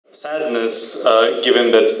Sadness,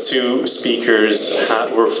 given that two speakers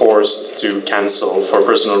were forced to cancel for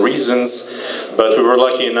personal reasons, but we were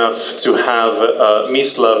lucky enough to have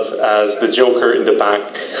Mislav as the joker in the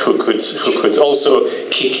back who could also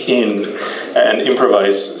kick in and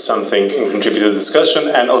improvise something and contribute to the discussion,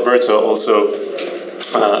 and Alberto also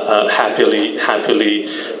happily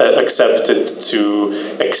accepted to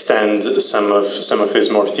extend some of his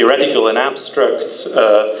more theoretical and abstract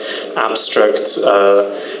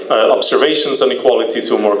observations on equality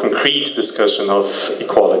to a more concrete discussion of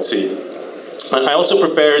equality. I also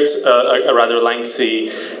prepared a rather lengthy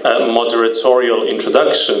moderatorial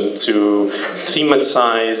introduction to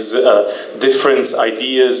thematize different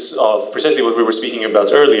ideas of precisely what we were speaking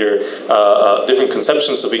about earlier, different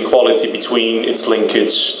conceptions of equality between its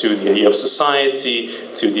linkage to the idea of society,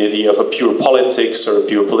 to the idea of a pure politics or a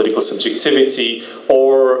pure political subjectivity,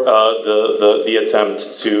 or the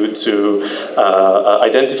attempt to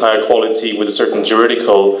identify equality with a certain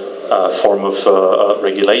juridical form of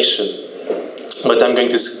regulation. But I'm going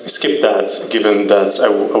to skip that, given that I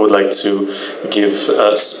would like to give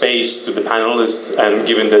space to the panelists, and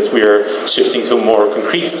given that we are shifting to a more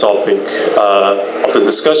concrete topic of the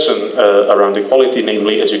discussion around equality,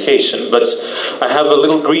 namely education. But I have a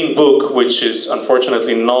little green book, which is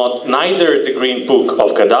unfortunately neither the green book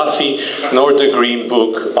of Gaddafi, nor the green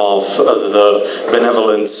book of the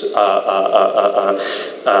benevolent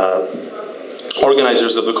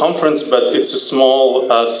organizers of the conference, but it's a small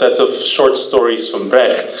set of short stories from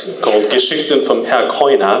Brecht called Geschichten von Herr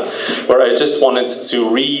Koiner, where I just wanted to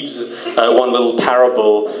read one little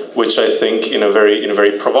parable, which I think in a very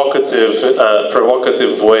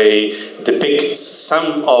provocative way depicts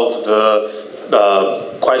some of the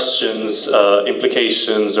questions,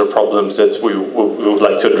 implications, or problems that we would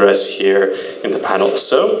like to address here in the panel.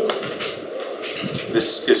 So,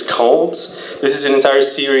 this is an entire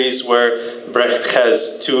series where Brecht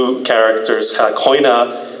has two characters, Herr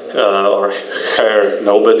Koiner, or Herr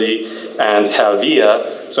Nobody, and Herr Wir.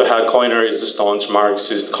 So Herr Koiner is a staunch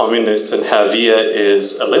Marxist communist, and Herr Wir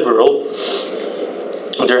is a liberal.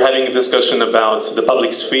 They're having a discussion about the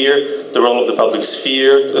public sphere, the role of the public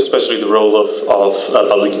sphere, especially the role of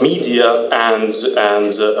public media and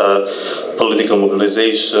political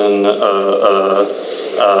mobilization,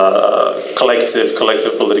 collective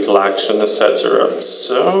political action, etc.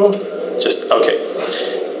 So,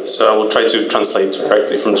 So I will try to translate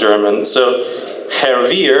directly from German. So, Herr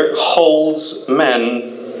Wir holds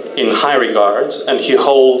men in high regard, and he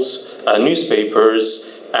holds newspapers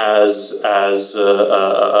as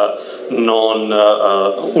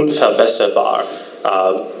non-unverbesserbar,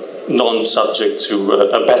 non-subject to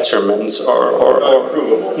a betterment or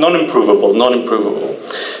non-improvable.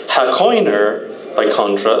 Herr Koiner, by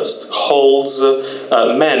contrast, holds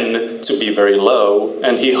men to be very low,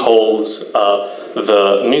 and he holds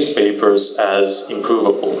the newspapers as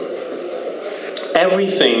improvable.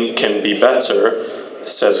 Everything can be better,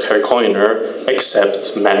 says Herr Koiner,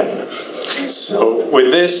 except men. So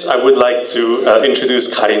with this, I would like to introduce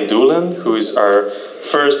Karin Doolan, who is our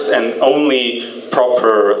first and only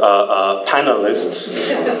proper panelist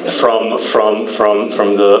from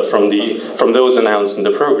those announced in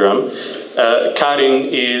the program. Karin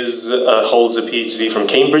holds a PhD from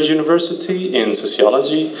Cambridge University in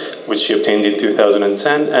sociology, which she obtained in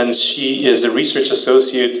 2010, and she is a research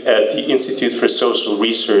associate at the Institute for Social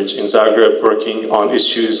Research in Zagreb, working on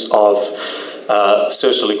issues of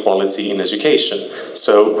social equality in education.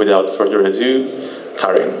 So, without further ado,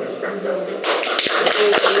 Karin.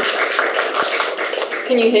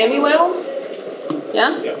 Can you hear me well?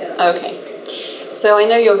 Yeah? Okay. So I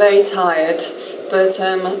know you're very tired, but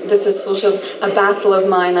this is sort of a battle of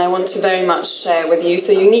mine I want to very much share with you,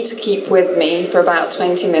 so you need to keep with me for about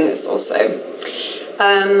 20 minutes or so.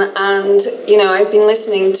 And, I've been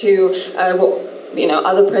listening to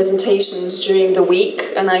other presentations during the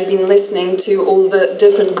week, and I've been listening to all the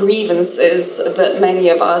different grievances that many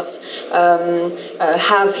of us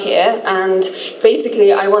have here, and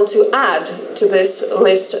basically I want to add to this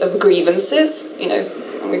list of grievances,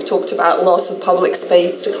 we've talked about loss of public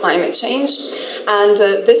space to climate change, and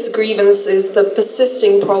this grievance is the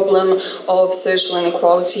persisting problem of social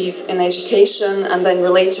inequalities in education, and then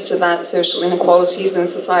related to that, social inequalities in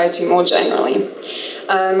society more generally.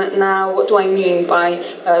 Now, what do I mean by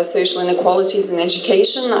social inequalities in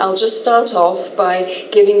education? I'll just start off by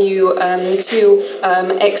giving you two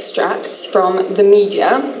extracts from the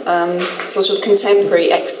media, sort of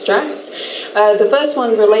contemporary extracts. The first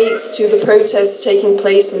one relates to the protests taking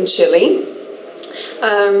place in Chile,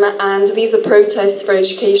 and these are protests for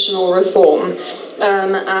educational reform.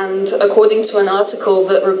 And according to an article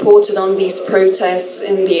that reported on these protests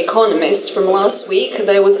in The Economist from last week,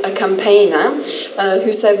 there was a campaigner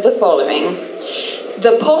who said the following: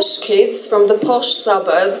 "The posh kids from the posh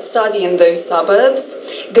suburbs study in those suburbs,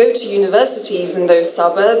 go to universities in those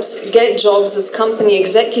suburbs, get jobs as company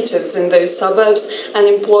executives in those suburbs, and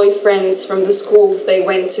employ friends from the schools they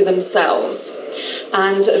went to themselves."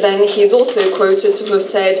 And then he's also quoted to have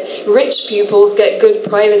said, "Rich pupils get good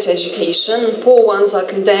private education, poor ones are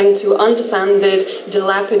condemned to underfunded,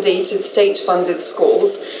 dilapidated, state-funded schools."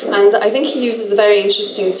 And I think he uses a very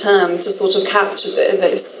interesting term to sort of capture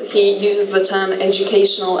this. He uses the term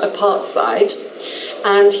educational apartheid,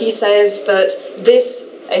 and he says that this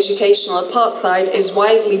educational apartheid is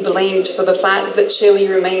widely blamed for the fact that Chile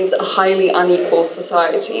remains a highly unequal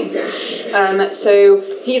society. So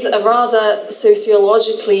he's a rather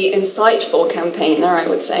sociologically insightful campaigner, I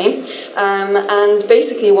would say. And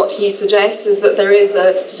basically what he suggests is that there is a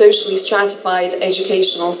socially stratified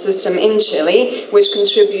educational system in Chile, which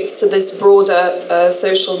contributes to this broader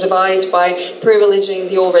social divide by privileging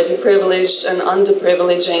the already privileged and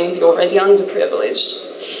underprivileging the already underprivileged.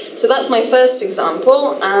 So that's my first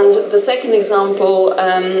example, and the second example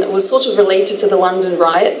was sort of related to the London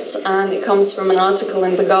riots, and it comes from an article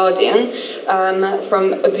in The Guardian from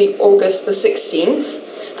August the 16th,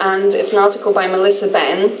 and it's an article by Melissa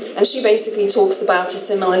Benn, and she basically talks about a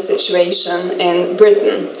similar situation in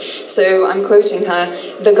Britain. So I'm quoting her: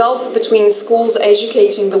 "The gulf between schools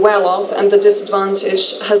educating the well-off and the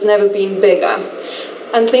disadvantaged has never been bigger.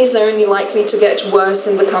 And things are only likely to get worse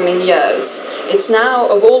in the coming years. It's now,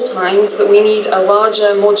 of all times, that we need a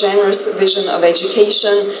larger, more generous vision of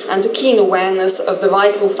education and a keen awareness of the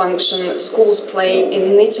vital function schools play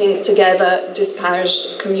in knitting together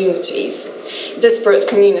disparate communities.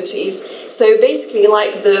 So basically,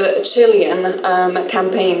 like the Chilean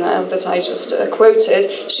campaigner that I just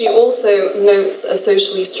quoted, she also notes a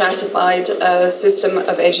socially stratified system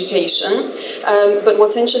of education. But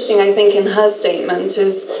what's interesting, I think, in her statement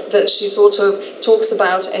is that she sort of talks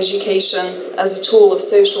about education as a tool of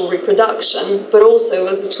social reproduction, but also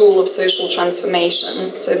as a tool of social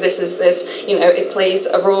transformation. So it plays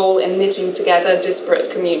a role in knitting together disparate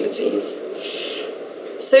communities.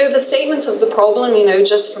 So the statement of the problem,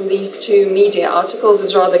 just from these two media articles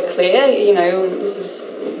is rather clear. This is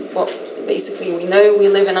what basically we know. We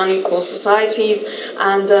live in unequal societies,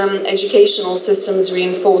 and educational systems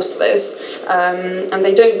reinforce this. And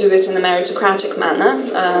they don't do it in a meritocratic manner,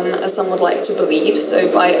 as some would like to believe, so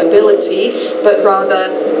by ability, but rather,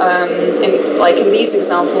 in these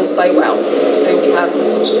examples, by wealth. So we have the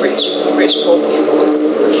sort of rich poor pupils.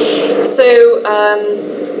 So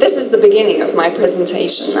this is the beginning of my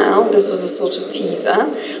presentation now. This was a sort of teaser.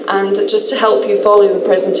 And just to help you follow the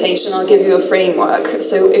presentation, I'll give you a framework.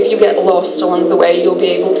 So if you get lost along the way, you'll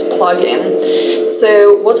be able to plug in.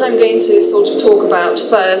 So what I'm going to sort of talk about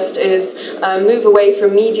first is move away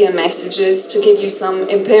from media messages to give you some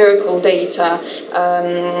empirical data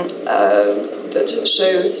that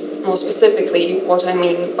shows more specifically what I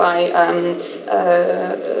mean by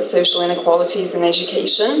social inequalities in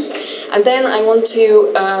education. And then I want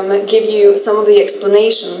to give you some of the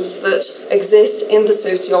explanations that exist in the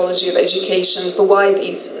sociology of education for why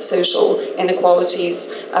these social inequalities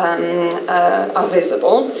are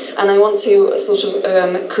visible. And I want to sort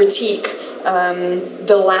of critique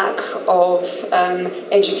the lack of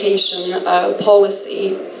education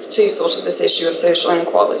policy to sort of this issue of social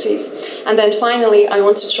inequalities. And then finally, I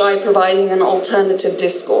want to try providing an alternative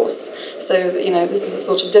discourse. So, this is a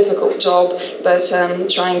sort of difficult job, but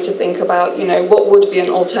trying to think about, what would be an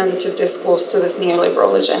alternative discourse to this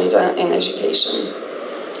neoliberal agenda in education.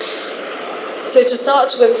 So to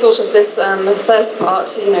start with sort of this first part,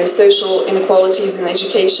 social inequalities in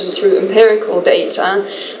education through empirical data,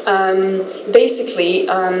 basically,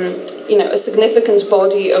 a significant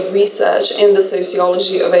body of research in the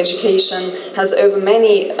sociology of education has over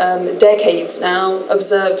many decades now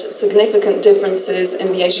observed significant differences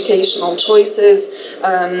in the educational choices,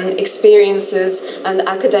 experiences, and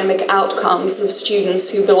academic outcomes of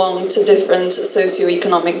students who belong to different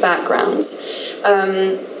socioeconomic backgrounds.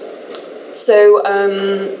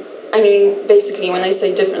 Basically, when I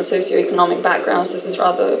say different socioeconomic backgrounds, this is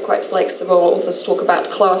rather quite flexible. Authors talk about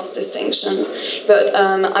class distinctions, but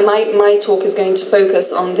my talk is going to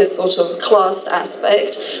focus on this sort of class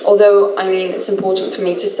aspect, although, it's important for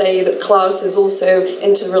me to say that class is also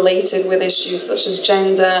interrelated with issues such as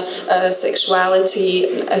gender, sexuality,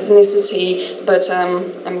 ethnicity, but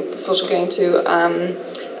I'm sort of going to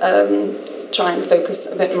try and focus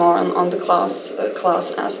a bit more on the class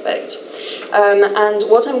aspect. And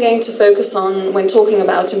what I'm going to focus on when talking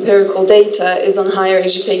about empirical data is on higher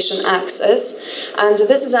education access. And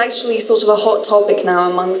this is actually sort of a hot topic now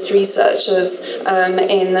amongst researchers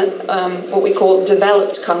in what we call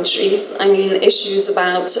developed countries. I mean, issues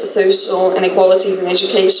about social inequalities in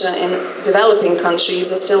education in developing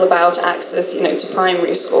countries are still about access, to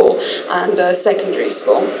primary school and secondary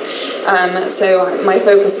school. So my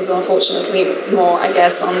focus is unfortunately more, I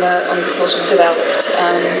guess, on the sort of developed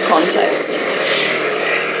context.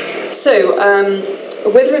 So,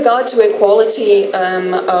 with regard to equality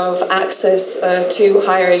of access to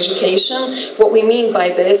higher education, what we mean by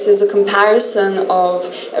this is a comparison of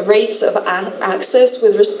rates of access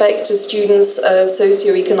with respect to students'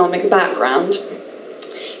 socioeconomic background.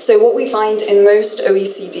 So what we find in most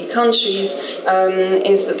OECD countries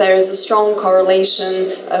is that there is a strong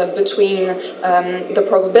correlation between the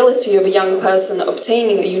probability of a young person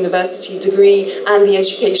obtaining a university degree and the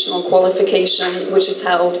educational qualification which is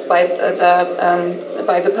held by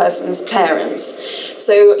the person's parents.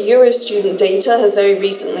 So Eurostudent data has very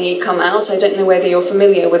recently come out. I don't know whether you're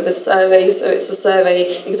familiar with this survey. So it's a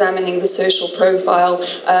survey examining the social profile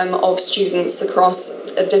of students across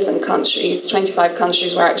different countries. 25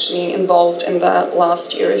 countries were actually involved in the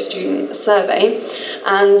last Eurostudent survey.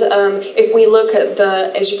 And if we look at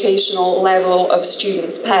the educational level of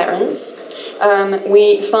students' parents,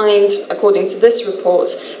 we find, according to this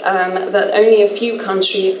report, that only a few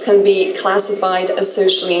countries can be classified as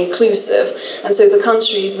socially inclusive. And so the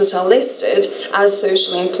countries that are listed as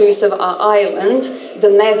socially inclusive are Ireland, the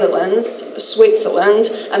Netherlands, Switzerland,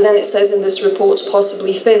 and then it says in this report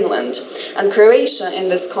possibly Finland. And Croatia in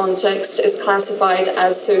this context is classified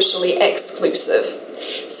as socially exclusive.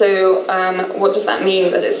 So what does that mean,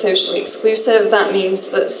 that it's socially exclusive? That means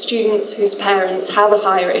that students whose parents have a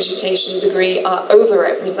higher education degree are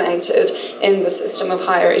overrepresented in the system of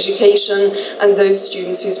higher education, and those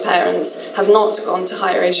students whose parents have not gone to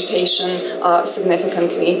higher education are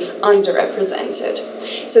significantly underrepresented.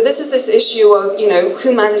 So this is this issue of,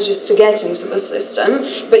 who manages to get into the system,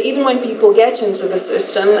 but even when people get into the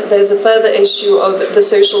system, there's a further issue of the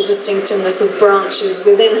social distinctiveness of branches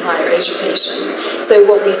within higher education. So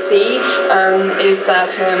what we see is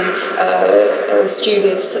that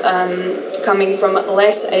students coming from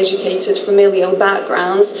less educated familial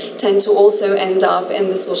backgrounds tend to also end up in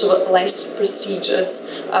the sort of less prestigious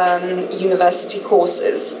university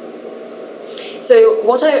courses. So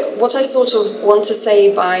what I sort of want to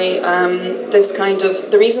say by this kind of,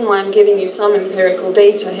 the reason why I'm giving you some empirical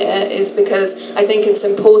data here is because I think it's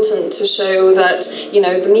important to show that,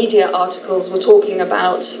 the media articles were talking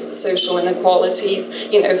about social inequalities,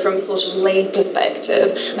 from sort of lay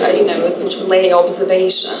perspective, a sort of lay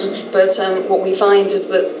observation. But what we find is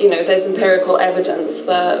that, there's empirical evidence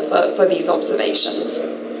for these observations.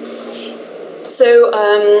 So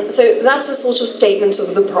that's a sort of statement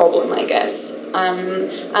of the problem, I guess.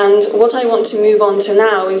 And what I want to move on to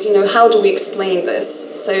now is, how do we explain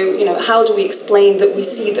this? So, how do we explain that we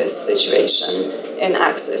see this situation in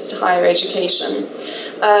access to higher education?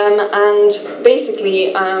 And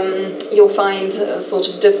basically, you'll find sort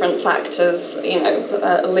of different factors,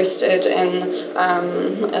 listed in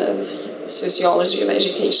sociology of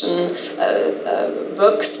education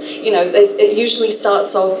books. It usually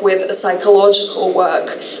starts off with a psychological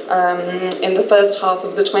work in the first half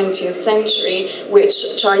of the 20th century,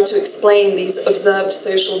 which tried to explain these observed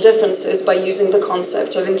social differences by using the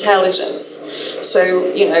concept of intelligence.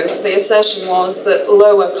 So, the assertion was that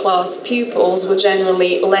lower class pupils were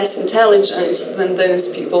generally less intelligent than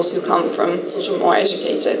those pupils who come from sort of more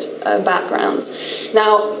educated backgrounds.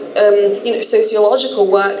 Now, sociological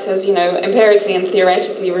work has, empirically and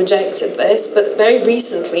theoretically rejected this, but very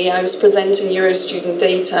recently I was presenting Eurostudent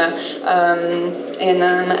data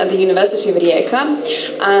at the University of Rijeka,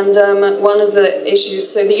 and one of the issues,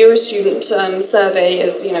 so the Eurostudent survey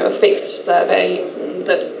is, a fixed survey,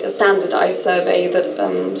 a standardized survey that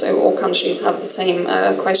so all countries have the same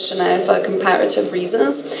questionnaire for comparative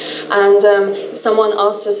reasons. And someone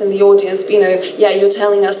asked us in the audience, you're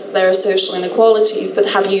telling us that there are social inequalities, but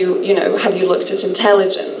have you looked at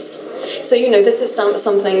intelligence? So this is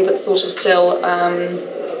something that's sort of still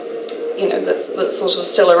that's sort of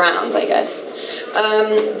still around, I guess.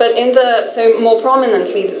 But so more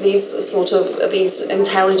prominently, these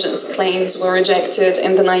intelligence claims were rejected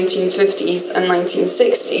in the 1950s and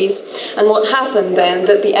 1960s. And what happened then,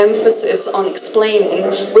 that the emphasis on explaining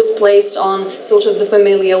was placed on sort of the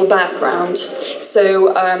familial background.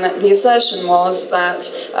 So the assertion was that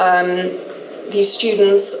these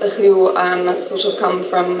students who sort of come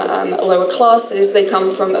from lower classes, they come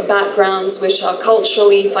from backgrounds which are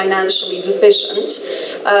culturally, financially deficient.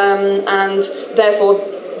 and therefore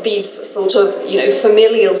these sort of,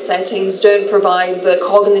 familial settings don't provide the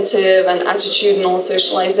cognitive and attitudinal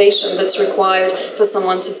socialization that's required for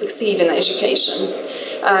someone to succeed in education.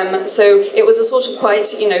 So it was a sort of quite,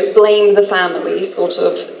 blame the family sort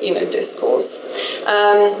of, discourse.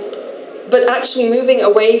 But actually moving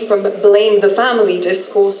away from blame the family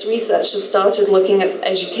discourse, researchers started looking at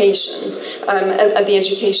education, at the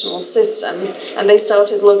educational system, and they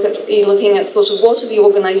started looking at sort of what are the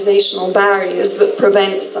organizational barriers that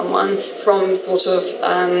prevent someone from sort of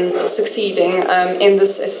succeeding in the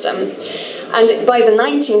system. And by the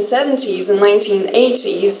 1970s and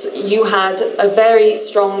 1980s, you had a very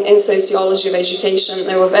strong, in sociology of education,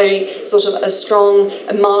 there were very sort of a strong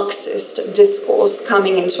Marxist discourse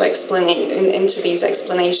coming into these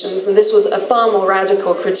explanations. And this was a far more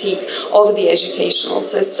radical critique of the educational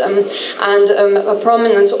system. And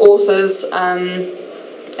prominent authors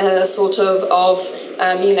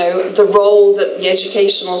the role that the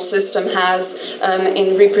educational system has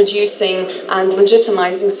in reproducing and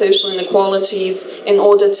legitimizing social inequalities in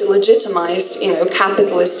order to legitimize,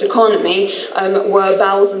 capitalist economy, were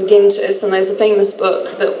Bowles and Gintis. And there's a famous book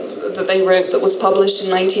that they wrote that was published in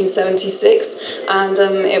 1976, and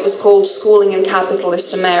it was called Schooling in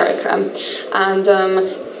Capitalist America. And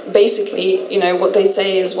basically, what they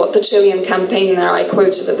say is what the Chilean campaigner I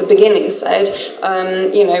quoted at the beginning said,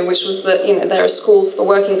 which was that, there are schools for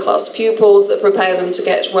working class pupils that prepare them to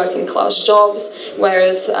get working class jobs,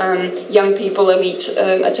 whereas young people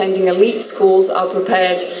attending elite schools are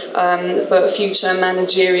prepared for future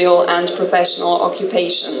managerial and professional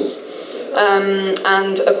occupations.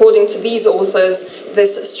 And according to these authors,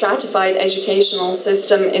 this stratified educational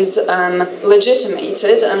system is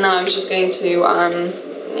legitimated, and now I'm just going to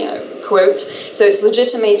quote, so it's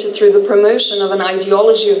legitimated through the promotion of an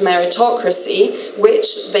ideology of meritocracy,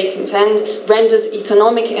 which, they contend, renders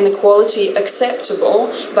economic inequality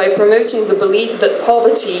acceptable by promoting the belief that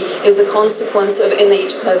poverty is a consequence of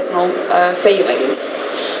innate personal failings.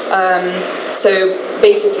 So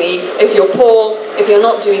basically, if you're poor, if you're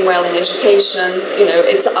not doing well in education,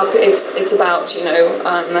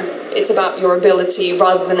 it's about your ability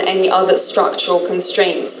rather than any other structural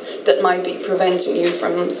constraints that might be preventing you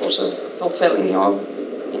from sort of fulfilling your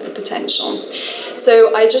potential.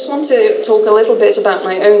 So I just want to talk a little bit about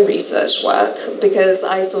my own research work, because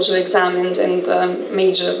I sort of examined in the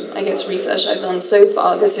major, research I've done so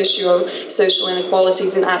far, this issue of social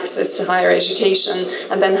inequalities in access to higher education,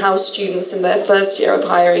 and then how students in their first year of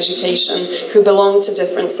higher education who belong to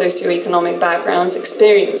different socioeconomic backgrounds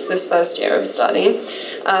experience this first year of study,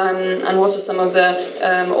 and what are some of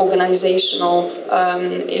the organizational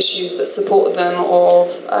issues that support them or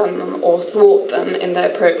thwart them in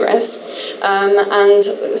their progress. And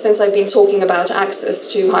since I've been talking about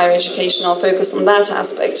access to higher education, I'll focus on that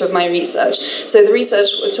aspect of my research. So the research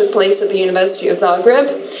took place at the University of Zagreb,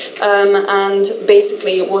 and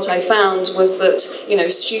basically what I found was that,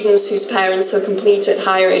 students whose parents have completed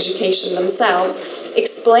higher education themselves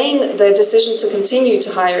explain their decision to continue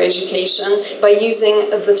to higher education by using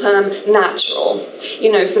the term natural.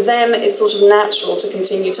 For them, it's sort of natural to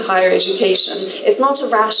continue to higher education. It's not a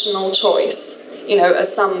rational choice,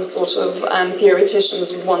 as some sort of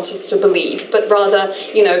theoreticians would want us to believe, but rather,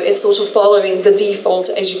 it's sort of following the default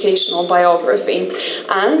educational biography.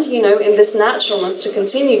 And, in this naturalness to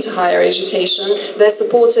continue to higher education, they're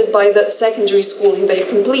supported by the secondary schooling they've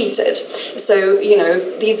completed. So,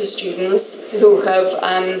 these are students who have,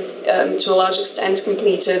 to a large extent,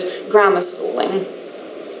 completed grammar schooling.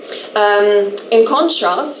 In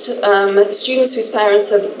contrast, students whose parents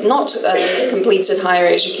have not completed higher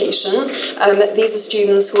education, these are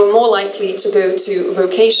students who are more likely to go to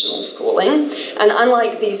vocational schooling. And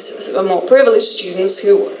unlike these more privileged students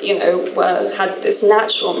who, had this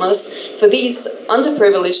naturalness, for these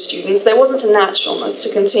underprivileged students, there wasn't a naturalness to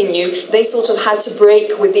continue. They sort of had to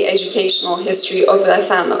break with the educational history of their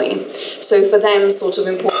family. So for them, sort of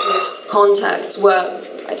important contacts were,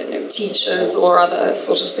 teachers or other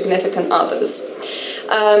sort of significant others.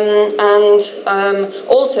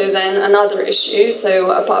 Also then another issue,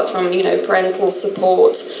 so apart from, parental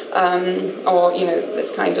support or,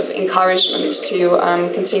 this kind of encouragement to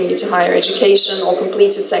continue to higher education or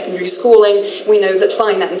completed secondary schooling, we know that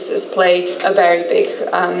finances play a very big,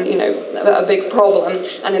 a big problem.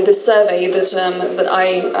 And in this survey that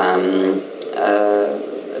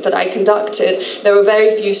I conducted, there were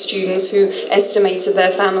very few students who estimated their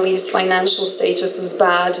family's financial status as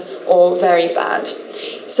bad or very bad.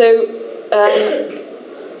 So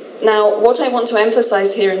Now, what I want to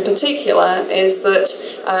emphasize here in particular is that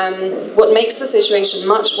what makes the situation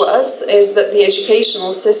much worse is that the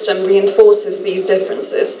educational system reinforces these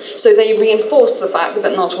differences. So they reinforce the fact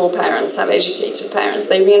that not all parents have educated parents.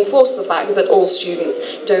 They reinforce the fact that all students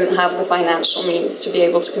don't have the financial means to be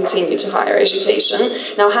able to continue to higher education.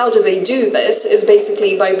 Now, how do they do this? Is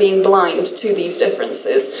basically by being blind to these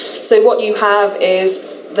differences. So what you have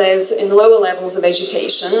is there's in lower levels of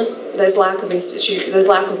education, there's lack of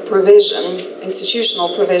provision,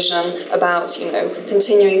 institutional provision about,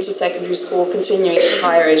 continuing to secondary school, continuing to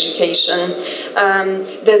higher education.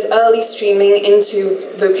 There's early streaming into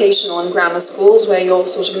vocational and grammar schools where you're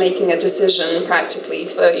sort of making a decision practically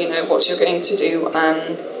for, what you're going to do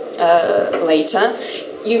later.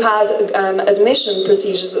 You had admission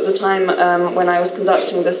procedures at the time when I was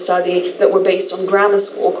conducting this study that were based on grammar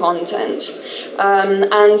school content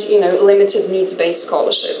and, limited needs-based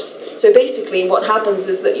scholarships. So basically what happens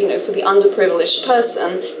is that, for the underprivileged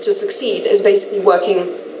person to succeed is basically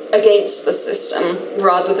working against the system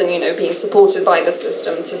rather than, being supported by the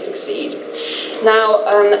system to succeed. Now,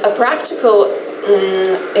 a practical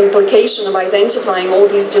implication of identifying all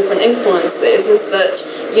these different influences is that,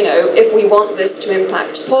 if we want this to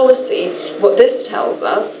impact policy, what this tells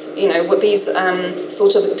us, what these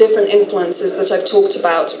sort of different influences that I've talked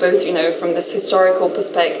about, both, from this historical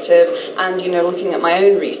perspective and, looking at my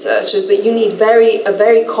own research, is that you need a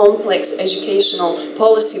very complex educational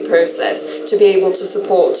policy process to be able to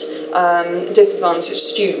support disadvantaged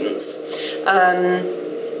students.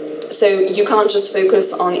 So you can't just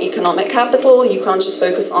focus on economic capital, you can't just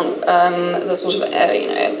focus on the sort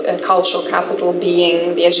of cultural capital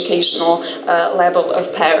being the educational level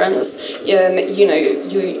of parents,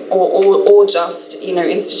 or just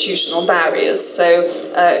institutional barriers. So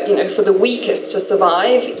for the weakest to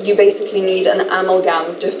survive, you basically need an amalgam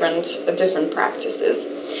of different practices.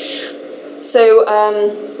 So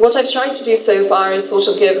what I've tried to do so far is sort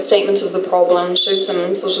of give a statement of the problem,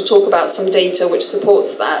 talk about some data which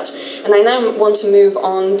supports that. And I now want to move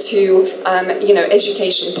on to,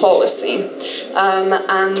 education policy.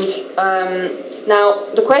 Now,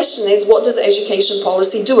 the question is, what does education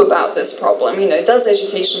policy do about this problem? Does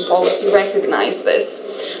education policy recognize this?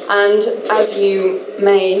 And as you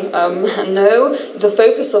may know, the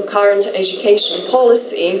focus of current education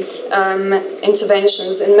policy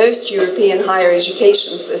interventions in most European higher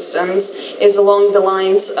education systems is along the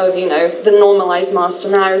lines of, the normalized master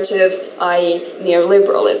narrative, i.e.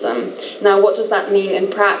 neoliberalism. Now, what does that mean in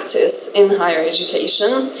practice in higher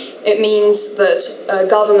education? It means that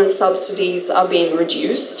government subsidies are being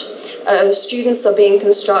reduced. Students are being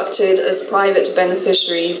constructed as private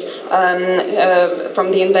beneficiaries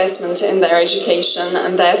from the investment in their education,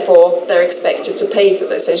 and therefore they're expected to pay for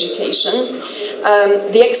this education.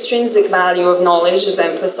 The extrinsic value of knowledge is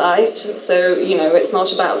emphasized, so it's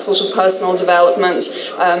not about sort of personal development,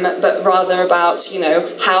 but rather about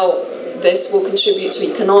how this will contribute to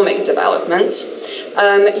economic development.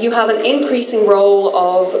 You have an increasing role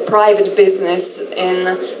of private business in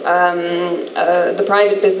the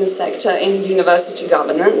private business sector in university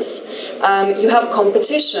governance. You have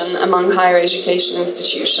competition among higher education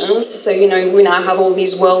institutions. So, we now have all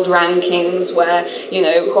these world rankings where,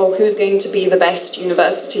 who's going to be the best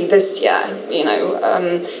university this year,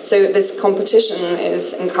 so this competition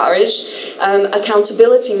is encouraged.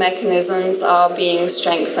 Accountability mechanisms are being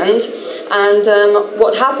strengthened. And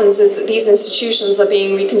what happens is that these institutions are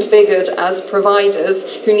being reconfigured as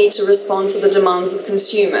providers who need to respond to the demands of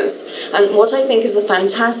consumers. And what I think is a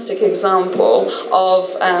fantastic example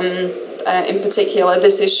of in particular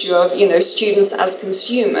this issue of students as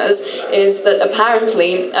consumers is that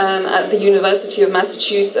apparently at the University of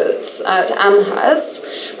Massachusetts at Amherst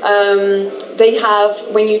they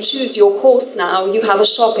have, when you choose your course now, you have a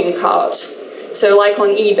shopping cart. So like on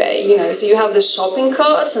eBay, so you have this shopping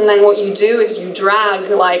cart, and then what you do is you drag,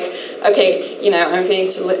 like, okay, I'm going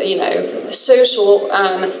to, social,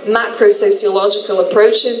 macro-sociological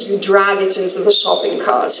approaches, you drag it into the shopping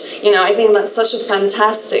cart. I think that's such a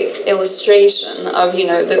fantastic illustration of,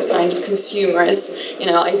 this kind of consumerist,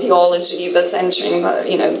 ideology that's entering,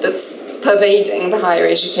 that's pervading the higher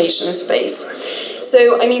education space.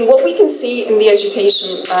 So, what we can see in the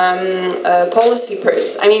education policy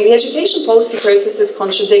process, the education policy process is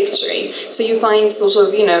contradictory. So you find sort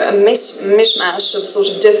of, a mishmash of sort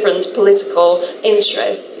of different political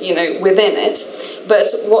interests, within it. But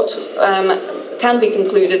what can be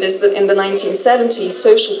concluded is that in the 1970s,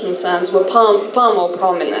 social concerns were far more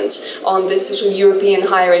prominent on this sort of European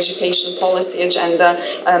higher education policy agenda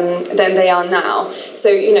than they are now. So,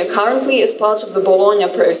 you know, currently as part of the Bologna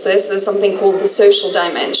process, there's something called the social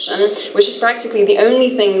dimension, which is practically the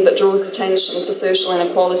only thing that draws attention to social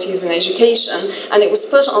inequalities in education, and it was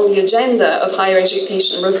put on the agenda of higher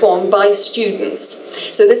education reform by students.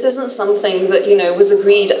 So this isn't something that, you know, was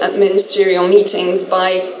agreed at ministerial meetings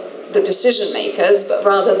by the decision makers, but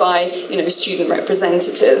rather by, you know, student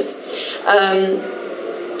representatives.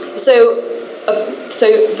 So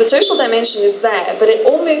the social dimension is there, but it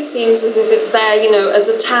almost seems as if it's there, you know, as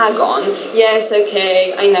a tag on. Yes,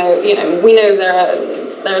 okay, I know, you know, we know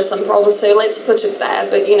there are some problems, so let's put it there.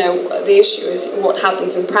 But, you know, the issue is what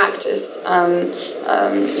happens in practice.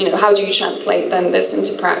 You know, how do you translate then this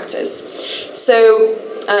into practice? So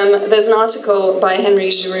there's an article by Henry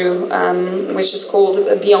Giroux, which is called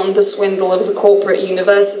Beyond the Swindle of the Corporate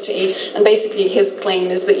University, and basically his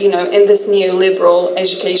claim is that, you know, in this neoliberal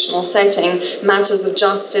educational setting, matters of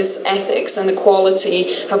justice, ethics, and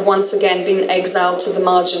equality have once again been exiled to the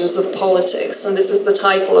margins of politics, and this is the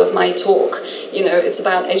title of my talk. You know, it's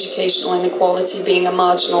about educational inequality being a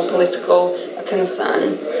marginal political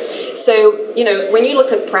concern. So, you know, when you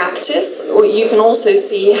look at practice, you can also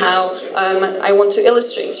see how I want to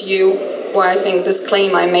illustrate to you why I think this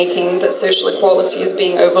claim I'm making that social equality is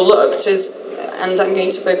being overlooked is, and I'm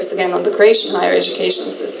going to focus again on the Croatian higher education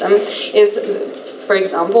system, is, for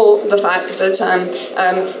example, the fact that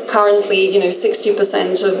currently, you know,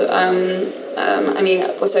 60% of,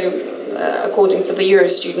 according to the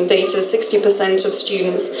Eurostudent data, 60% of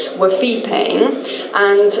students were fee-paying.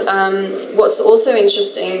 And what's also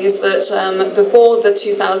interesting is that before the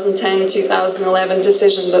 2010-2011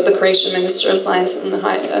 decision that the Croatian Minister of Science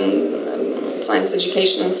Science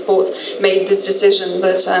Education and Sport made this decision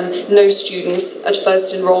that no students at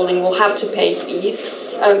first enrolling will have to pay fees.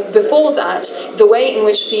 Before that, the way in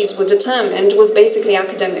which fees were determined was basically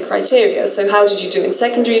academic criteria. So how did you do in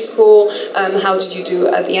secondary school? How did you do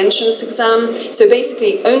at the entrance exam? So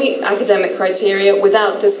basically only academic criteria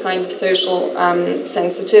without this kind of social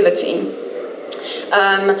sensitivity.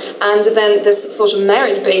 And then this sort of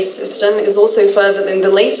merit-based system is also furthered in the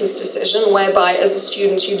latest decision, whereby as a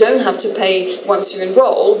student you don't have to pay once you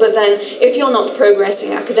enroll, but then if you're not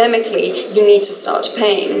progressing academically, you need to start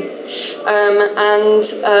paying.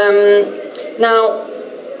 Now,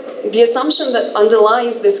 the assumption that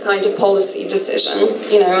underlies this kind of policy decision,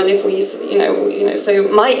 you know, and if we, so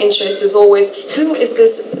my interest is always, who is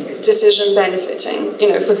this decision benefiting? You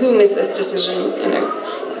know, for whom is this decision, you know,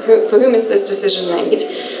 for whom is this decision made?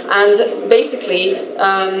 And basically,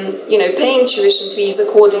 you know, paying tuition fees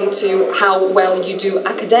according to how well you do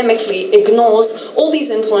academically ignores all these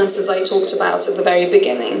influences I talked about at the very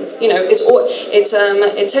beginning. You know, it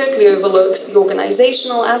totally overlooks the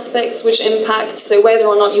organizational aspects which impact. So whether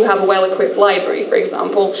or not you have a well-equipped library, for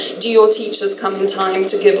example, do your teachers come in time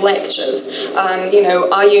to give lectures? You know,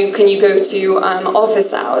 can you go to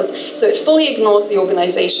office hours? So it fully ignores the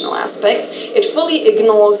organizational aspects. It fully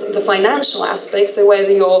ignores the financial aspects, so whether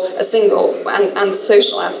you're a single, and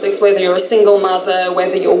social aspects, whether you're a single mother,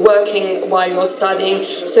 whether you're working while you're studying.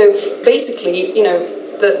 So basically, you know,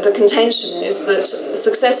 the contention is that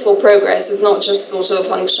successful progress is not just sort of a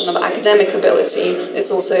function of academic ability,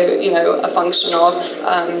 it's also, you know, a function of,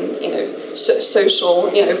 you know, social,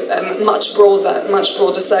 you know, much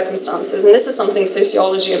broader circumstances. And this is something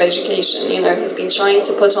sociology of education, you know, has been trying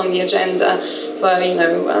to put on the agenda for, you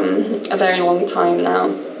know, a very long time now.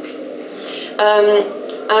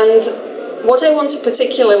 And what I want to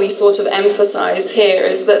particularly sort of emphasize here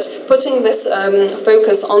is that putting this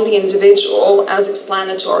focus on the individual as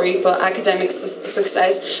explanatory for academic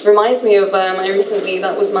success reminds me of,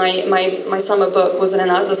 that was my summer book was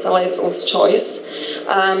Renata Salecl's Choice,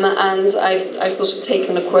 and I've sort of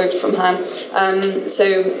taken a quote from her.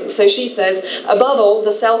 So she says, above all,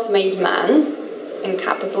 the self-made man, in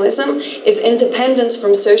capitalism, is independent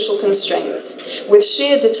from social constraints. With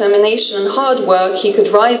sheer determination and hard work, he could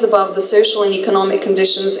rise above the social and economic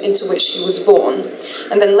conditions into which he was born.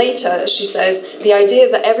 And then later, she says, the idea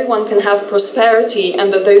that everyone can have prosperity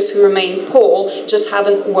and that those who remain poor just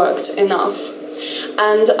haven't worked enough.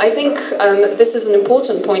 And I think this is an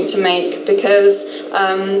important point to make because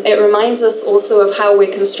it reminds us also of how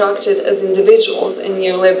we're constructed as individuals in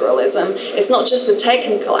neoliberalism. It's not just the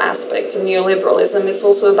technical aspects of neoliberalism, it's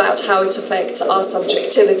also about how it affects our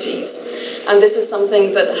subjectivities. And this is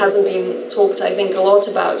something that hasn't been talked, I think, a lot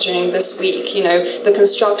about during this week, you know, the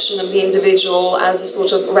construction of the individual as a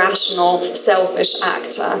sort of rational, selfish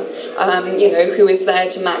actor, you know, who is there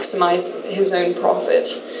to maximize his own profit.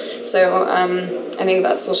 So I think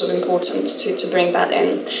that's sort of important to bring that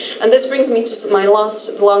in. And this brings me to my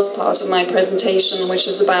last part of my presentation, which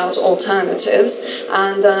is about alternatives.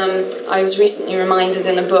 And I was recently reminded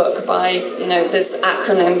in a book by this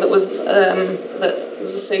acronym that was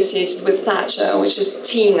associated with Thatcher, which is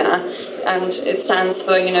TINA, and it stands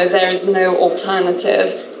for there is no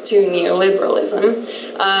alternative to neoliberalism,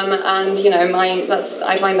 and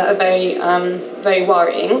I find that very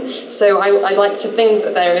worrying. So I'd like to think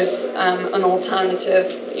that there is an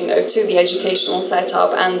alternative, to the educational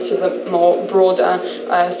setup and to the more broader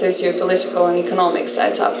socio-political and economic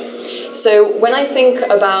setup. So when I think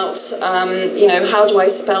about, how do I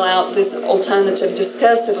spell out this alternative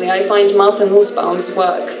discursively, I find Martha Nussbaum's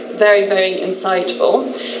work very, very insightful.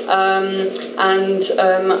 And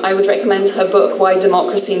I would recommend her book, Why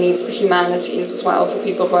Democracy Needs the Humanities, as well, for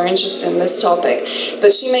people who are interested in this topic.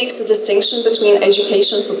 But she makes a distinction between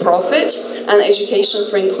education for profit and education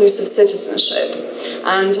for inclusive citizenship.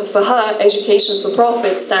 And for her, education for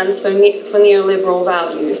profit stands for neoliberal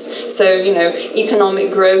values. So,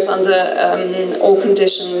 economic growth under all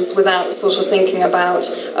conditions without sort of thinking about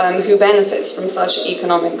who benefits from such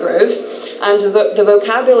economic growth. And the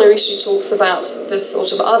vocabulary she talks about, this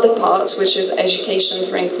sort of other part, which is education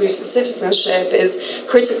for inclusive citizenship, is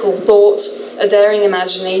critical thought, a daring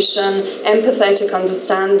imagination, empathetic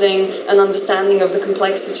understanding, an understanding of the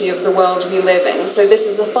complexity of the world we live in. So this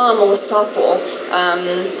is a far more supple,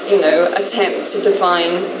 attempt to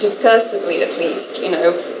define, discursively at least,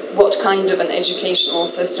 what kind of an educational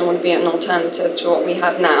system would be an alternative to what we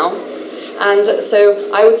have now. And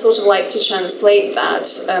so I would sort of like to translate that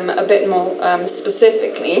a bit more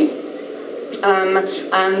specifically. And,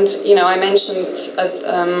 I mentioned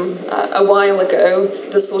a while ago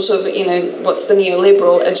the sort of, what's the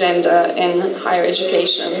neoliberal agenda in higher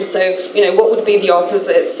education. So, what would be the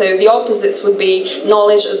opposite? So the opposites would be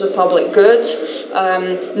knowledge as a public good,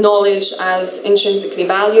 knowledge as intrinsically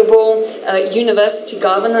valuable, university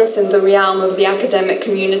governance in the realm of the academic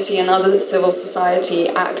community and other civil society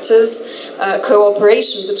actors,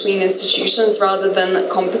 cooperation between institutions rather than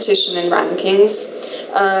competition in rankings,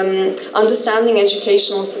 understanding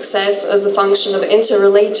educational success as a function of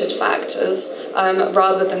interrelated factors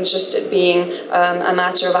rather than just it being a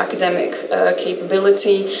matter of academic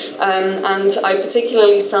capability. And I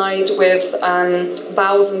particularly side with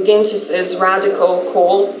Bowles and Gintis's radical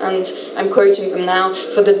call, and I'm quoting them now,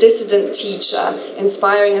 for the dissident teacher,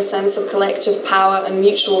 inspiring a sense of collective power and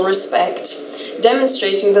mutual respect,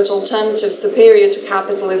 demonstrating that alternatives superior to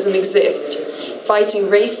capitalism exist, fighting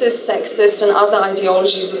racist, sexist, and other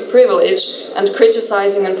ideologies of privilege, and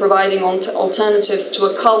criticizing and providing alternatives to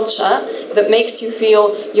a culture that makes you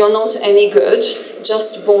feel you're not any good,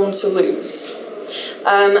 just born to lose.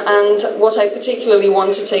 And what I particularly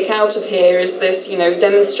want to take out of here is this,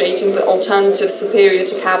 demonstrating that alternatives superior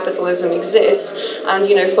to capitalism exist. And,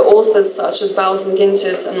 for authors such as Bowles and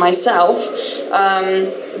Gintis and myself,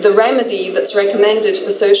 the remedy that's recommended for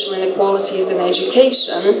social inequalities in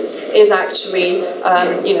education is actually,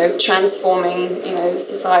 transforming,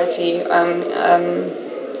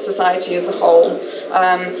 society as a whole.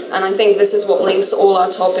 And I think this is what links all our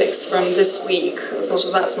topics from this week. Sort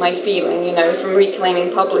of that's my feeling, from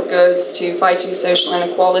reclaiming public goods to fighting social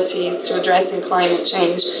inequalities to addressing climate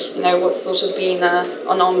change. What's sort of been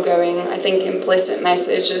an ongoing, I think, implicit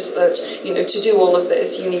message is that, to do all of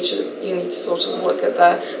this, you need to sort of look at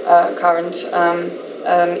the current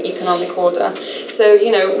economic order. So,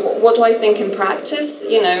 what do I think in practice?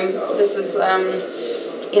 This is.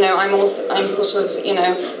 I'm sort of,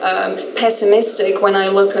 pessimistic when I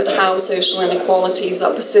look at how social inequalities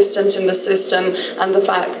are persistent in the system and the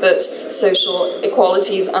fact that social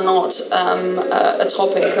equalities are not a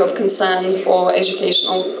topic of concern for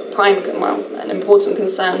an important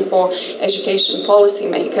concern for education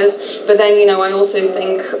policymakers. But then, I also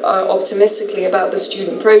think optimistically about the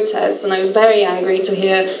student protests, and I was very angry to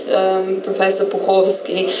hear Professor Pupovac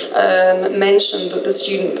mention that the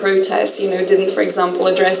student protests, didn't, for example,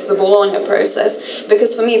 address the Bologna process,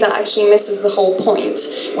 because for me that actually misses the whole point,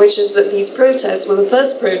 which is that these protests were the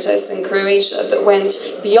first protests in Croatia that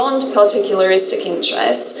went beyond particularistic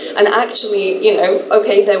interests, and actually,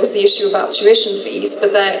 okay, there was the issue about tuition fees,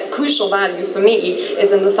 but their crucial value for me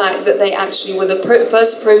is in the fact that they actually were the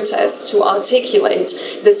first protests to articulate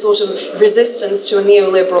this sort of resistance to a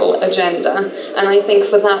neoliberal agenda, and I think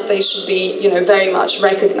for that they should be, very much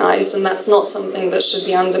recognized, and that's not something that should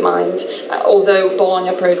be undermined, although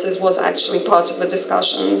Bologna process was actually part of the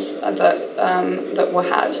discussions that were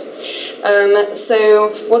had. So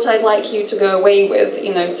what I'd like you to go away with,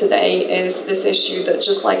 today is this issue that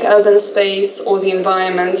just like urban space or the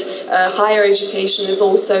environment, higher education is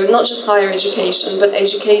also, not just higher education, but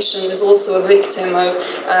education is also a victim of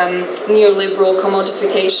neoliberal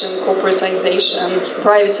commodification, corporatization,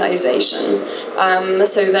 privatization.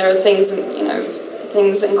 So there are things,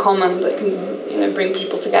 things in common that can, bring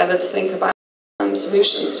people together to think about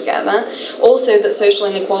solutions together. Also that social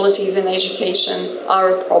inequalities in education are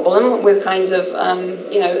a problem with kind of,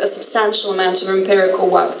 a substantial amount of empirical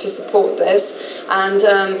work to support this, and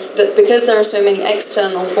that because there are so many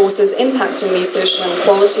external forces impacting these social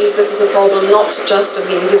inequalities, this is a problem not just of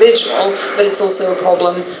the individual, but it's also a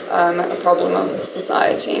problem of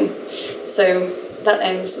society. So that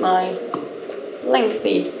ends my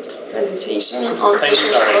lengthy presentation on social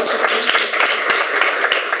inequalities in education.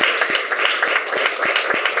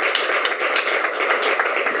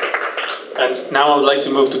 And now I would like to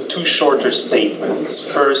move to two shorter statements.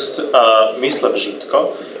 First, Mislav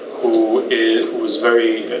Žitko, who was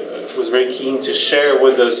very keen to share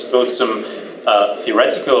with us both some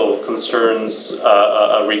theoretical concerns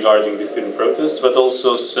regarding the student protests, but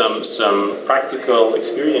also some practical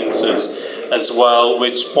experiences as well,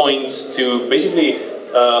 which points to basically,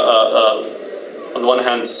 on one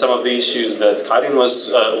hand, some of the issues that Karin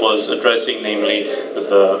was addressing, namely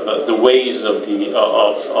the ways of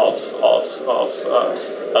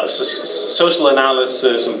social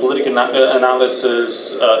analysis and political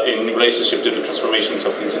analysis in relationship to the transformations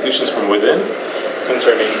of institutions from within,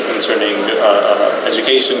 concerning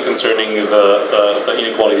education, concerning the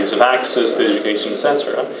inequalities of access to education,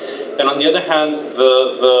 etc. And on the other hand,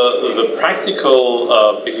 the practical,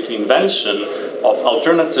 basically, invention of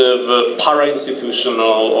alternative para-institutional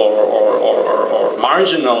or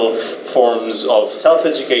marginal forms of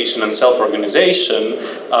self-education and self-organization,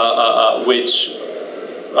 which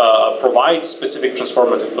provides specific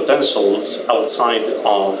transformative potentials outside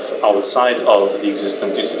of the existing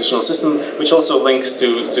institutional system, which also links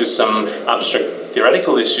to some abstract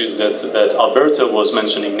theoretical issues that Alberto was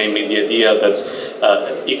mentioning, namely the idea that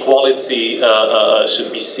equality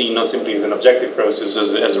should be seen not simply as an objective process,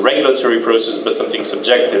 as a regulatory process, but something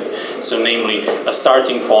subjective. So, namely, a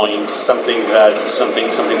starting point, something that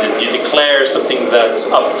you declare, something that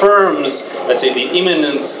affirms, let's say, the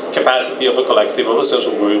immanent capacity of a collective, of a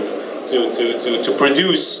social group, to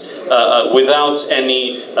produce without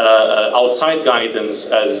any outside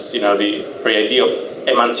guidance, as the very idea of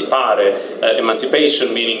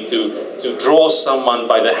emancipation, meaning to draw someone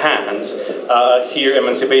by the hand. Here,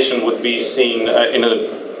 emancipation would be seen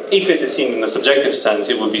if it is seen in a subjective sense,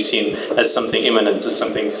 it would be seen as something immanent, as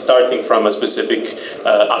something starting from a specific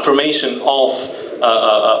affirmation of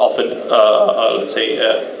let's say,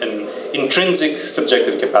 an intrinsic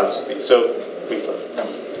subjective capacity. So, Mislav.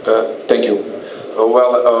 Thank you.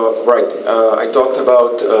 Right. I talked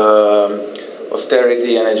about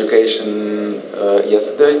austerity and education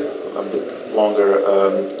yesterday, a bit longer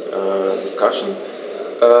discussion.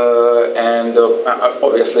 And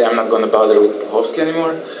obviously I'm not going to bother with Pupovac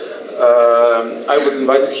anymore. I was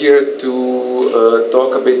invited here to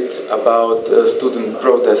talk a bit about student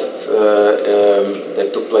protests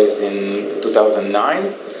that took place in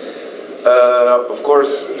 2009. Of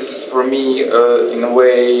course, this is for me, in a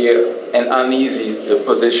way, an uneasy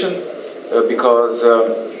position because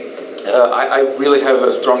I really have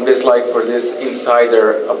a strong dislike for this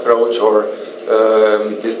insider approach or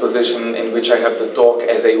this position in which I have to talk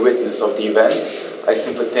as a witness of the event. I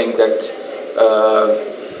simply think that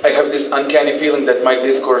I have this uncanny feeling that my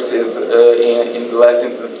discourse is, in the last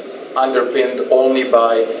instance, underpinned only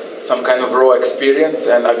by some kind of raw experience,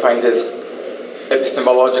 and I find this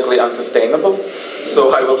epistemologically unsustainable.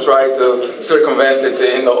 So I will try to circumvent it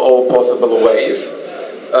in all possible ways.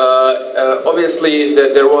 Obviously,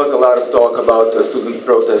 there was a lot of talk about student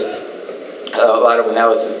protests, a lot of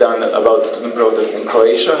analysis done about student protests in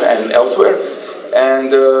Croatia and elsewhere,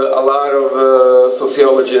 and a lot of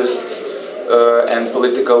sociologists and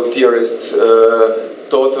political theorists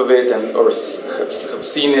thought of it and or have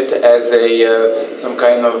seen it as some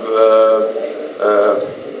kind of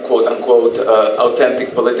quote-unquote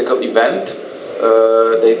authentic political event.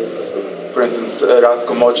 For instance,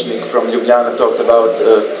 Rastko Moćnik from Ljubljana talked about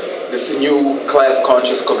this new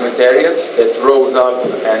class-conscious cognitariat that rose up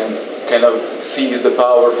and kind of seized the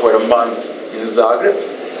power for a month in Zagreb.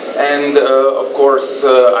 And of course,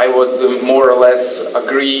 I would more or less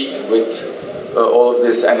agree with all of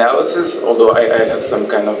this analysis, although I have some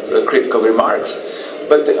kind of critical remarks.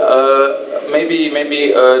 But maybe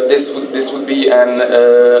this would be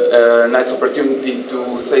a nice opportunity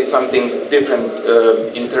to say something different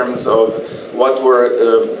in terms of what were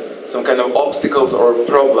some kind of obstacles or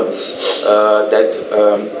problems that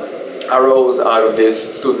arose out of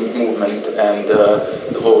this student movement and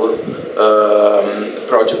the whole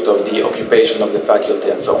project of the occupation of the faculty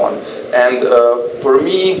and so on. And for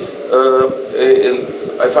me,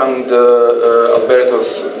 I found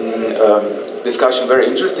Alberto's discussion very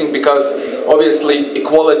interesting because obviously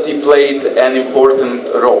equality played an important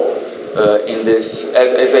role in this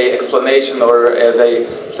as a explanation or as a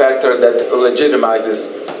factor that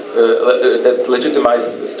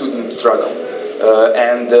legitimized student struggle.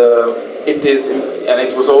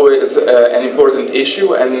 It was always an important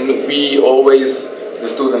issue, and we always, the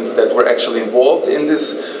students that were actually involved in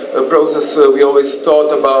this process, we always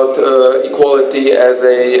thought about equality as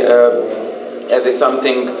a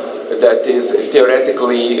something that is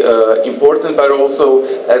theoretically important, but also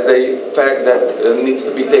as a fact that needs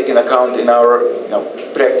to be taken account in our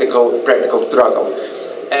practical struggle.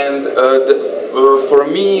 And for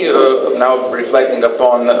me, now reflecting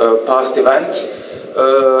upon past events,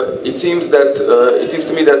 it seems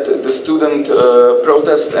to me that the student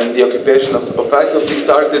protest and the occupation of faculty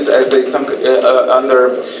started as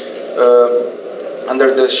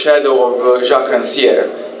under the shadow of Jacques Rancière.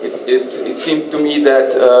 It seemed to me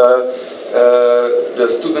that the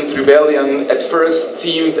student rebellion at first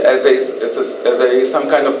seemed as some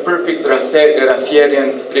kind of perfect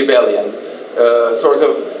Rancièrean rebellion, sort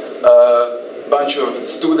of a bunch of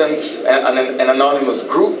students and an anonymous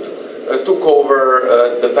group took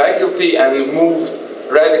over the faculty and moved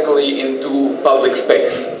radically into public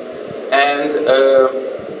space, and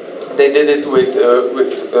they did it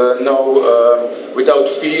without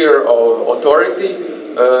fear of authority,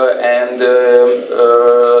 and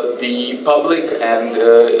the public and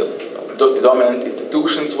the dominant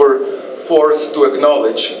institutions were forced to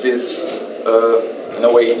acknowledge this, in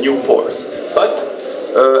a way, new force. But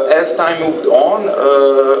as time moved on,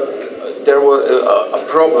 there was a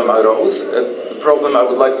problem arose, a problem I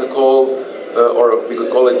would like to call, or we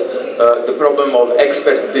could call it, the problem of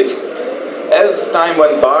expert discourse. As time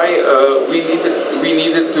went by, we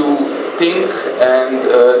needed to think and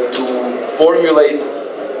to formulate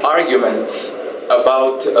arguments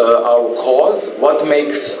about our cause, what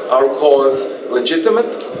makes our cause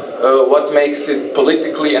legitimate, what makes it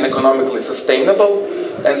politically and economically sustainable,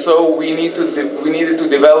 and so we needed to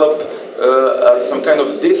develop some kind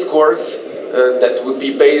of discourse that would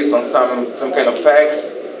be based on some kind of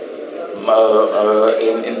facts,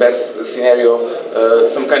 in best scenario,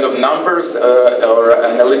 some kind of numbers or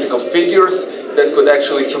analytical figures that could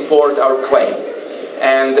actually support our claim.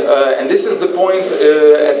 And this is the point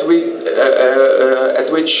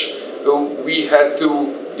at which we had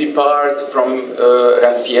to depart from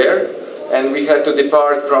Rancière, and we had to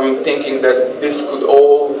depart from thinking that this could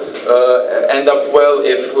all end up well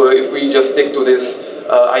if we just stick to this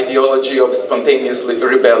ideology of spontaneous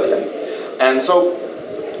rebellion. And so,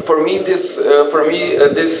 for me, this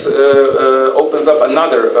opens up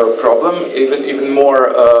another problem, even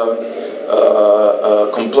more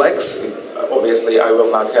complex. Obviously, I will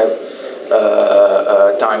not have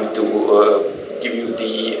time to give you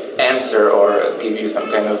the answer or give you some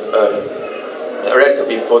kind of a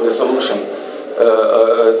recipe for the solution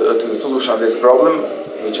to the solution of this problem,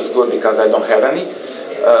 which is good because I don't have any.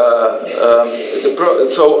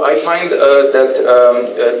 So I find that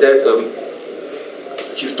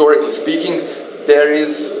historically speaking, there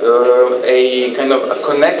is a kind of a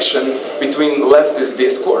connection between leftist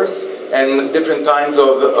discourse and different kinds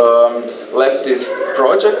of leftist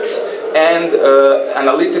projects and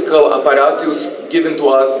analytical apparatus given to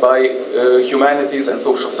us by humanities and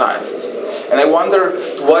social sciences. And I wonder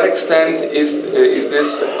to what extent is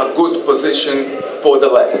this a good position for the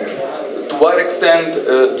left? To what extent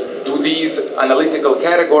do these analytical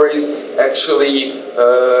categories actually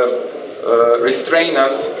restrain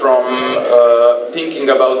us from thinking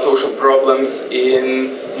about social problems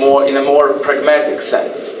in a more pragmatic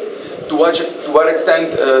sense? To what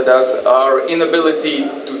extent does our inability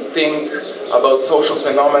to think about social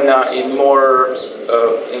phenomena in more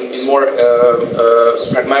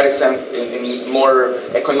pragmatic sense, in more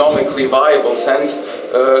economically viable sense,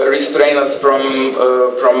 restrain us from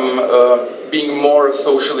being more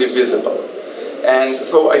socially visible? And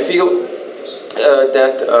so I feel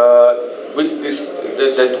that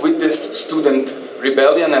with this student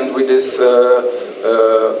rebellion and with this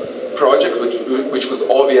project, which was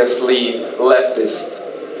obviously leftist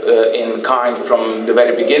in kind from the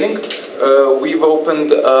very beginning, we've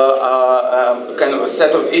opened kind of a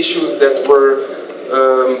set of issues that were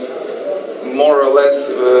more or less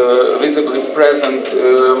visibly present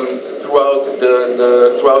throughout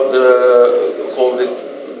the whole this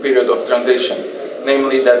period of transition.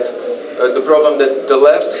 Namely that the problem that the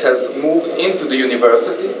left has moved into the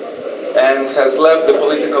university and has left the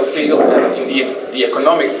political field and indeed the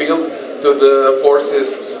economic field to the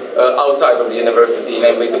forces outside of the university,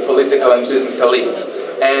 namely the political and business elites.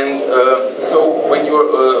 And so when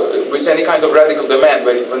you're with any kind of radical demand,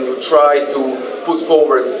 when you try to put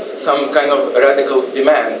forward some kind of radical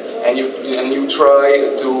demand and you try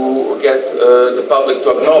to get the public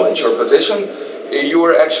to acknowledge your position, you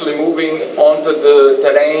are actually moving onto the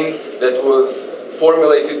terrain that was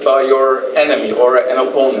formulated by your enemy or an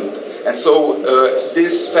opponent. And so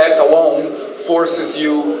this fact alone forces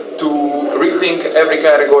you to rethink every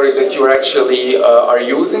category that you actually are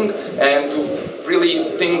using, and to really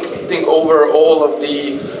think over all of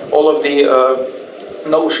the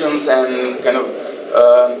notions and kind of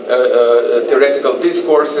theoretical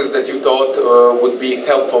discourses that you thought would be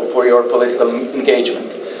helpful for your political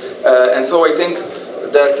engagement. And so I think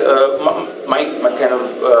that my kind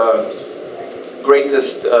of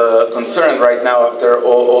greatest concern right now, after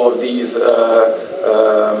all of these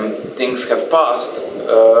things have passed,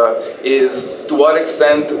 is to what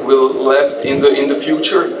extent will left in the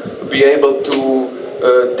future be able to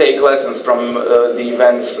take lessons from the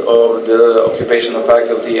events of the occupation of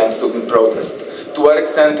faculty and student protest. To what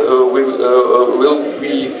extent will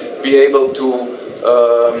we be able to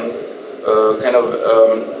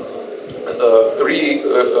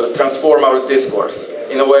transform our discourse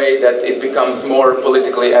in a way that it becomes more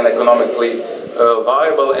politically and economically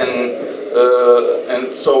viable, and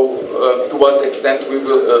so to what extent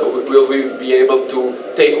will we be able to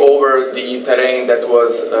take over the terrain that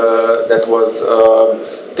was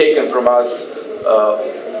taken from us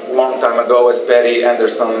a long time ago, as Perry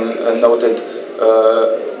Anderson noted.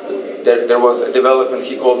 There was a development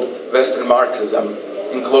he called Western Marxism,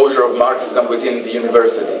 enclosure of Marxism within the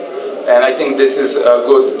university. And I think this is a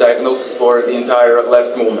good diagnosis for the entire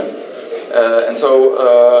left movement. And so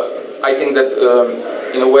I think that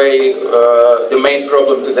in a way the main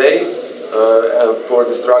problem today for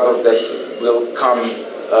the struggles that will come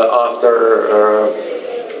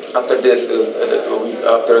after this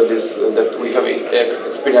that we have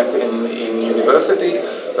experienced in university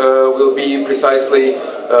will be precisely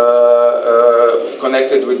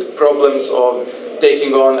connected with problems of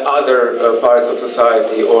taking on other parts of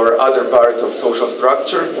society or other parts of social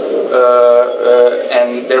structure,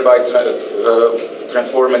 and thereby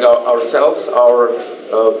transforming ourselves, our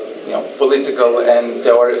political and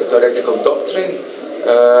theoretical doctrine,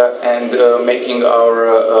 and making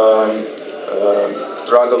our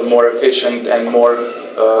struggle more efficient and more,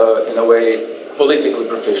 in a way, politically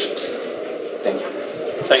proficient. Thank you.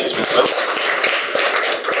 Thanks, Mislav.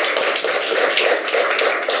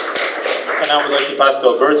 And now we'd like to pass to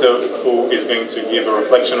Alberto, who is going to give a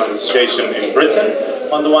reflection on the situation in Britain,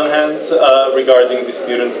 on the one hand, regarding the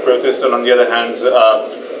student protest, and on the other hand,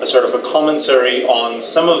 a sort of a commentary on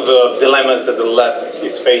some of the dilemmas that the left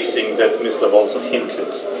is facing that Mislav also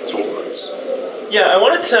hinted towards. Yeah, I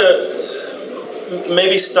wanted to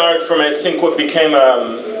maybe start from, I think, what became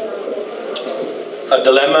a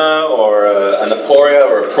dilemma or an aporia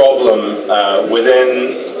or a problem within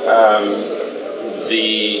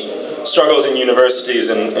the struggles in universities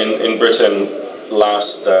in Britain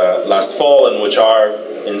last fall, and which are,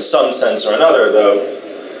 in some sense or another, though,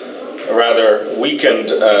 a rather weakened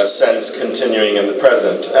sense continuing in the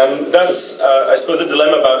present. And that's, I suppose, a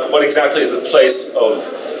dilemma about what exactly is the place of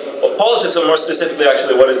politics, or more specifically,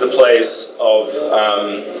 actually, what is the place of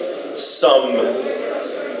some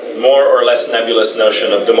more or less nebulous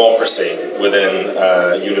notion of democracy within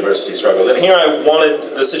university struggles. And here I wanted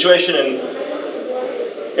the situation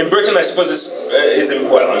in Britain, I suppose,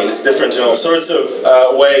 it's different in all sorts of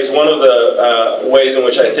ways. One of the ways in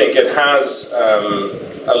which I think it has,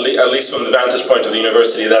 at least from the vantage point of the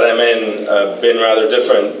university that I'm in, been rather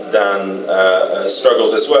different than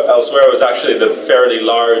struggles elsewhere, was actually the fairly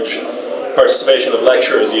large participation of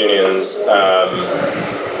lecturers' unions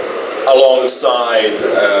alongside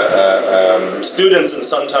students, and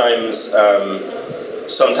sometimes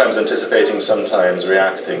anticipating, sometimes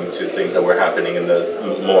reacting to things that were happening in the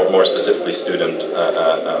more specifically student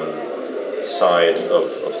side of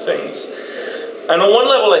things. And on one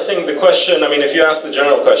level, I think the question, if you ask the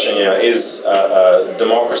general question, is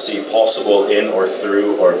democracy possible in or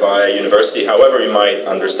through or via university? However you might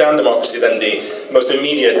understand democracy, then the most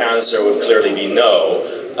immediate answer would clearly be no.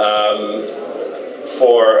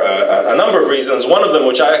 For a number of reasons. One of them,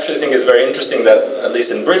 which I actually think is very interesting, that at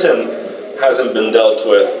least in Britain hasn't been dealt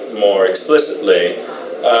with more explicitly,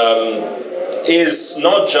 is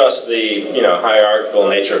not just the hierarchical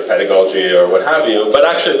nature of pedagogy or what have you, but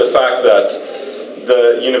actually the fact that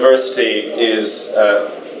the university is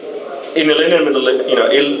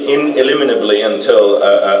ineliminably until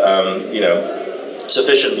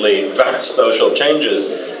sufficiently vast social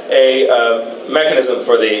changes, a mechanism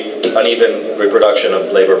for the uneven reproduction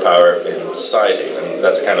of labor power in society. And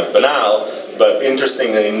that's a kind of banal, but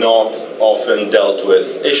interestingly not often dealt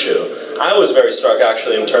with issue. I was very struck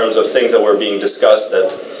actually in terms of things that were being discussed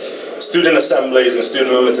at student assemblies and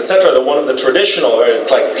student movements, etc., that one of the traditional,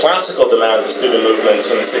 like classical demands of student movements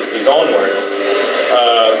from the 60s onwards,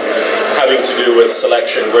 having to do with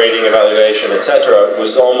selection, grading, evaluation, etc.,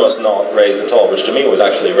 was almost not raised at all, which to me was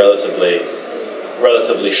actually relatively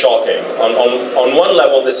shocking. On one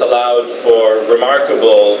level, this allowed for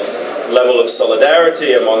remarkable level of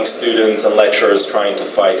solidarity among students and lecturers trying to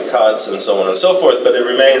fight cuts and so on and so forth, but it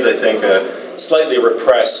remains, I think, a slightly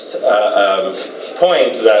repressed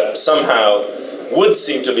point that somehow would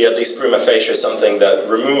seem to be, at least prima facie, something that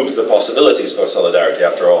removes the possibilities for solidarity.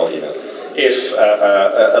 After all, if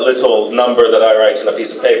a little number that I write in a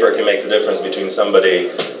piece of paper can make the difference between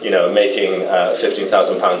somebody, making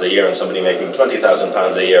 £15,000 a year and somebody making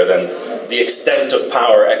 £20,000 a year, then the extent of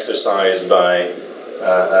power exercised by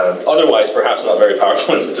otherwise perhaps not very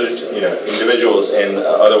powerful individuals in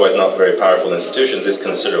otherwise not very powerful institutions is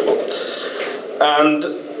considerable. And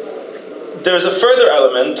there's a further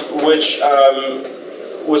element which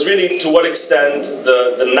was really to what extent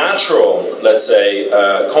the natural, let's say,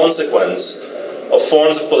 consequence of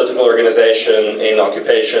forms of political organization in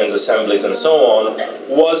occupations, assemblies, and so on,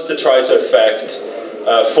 was to try to affect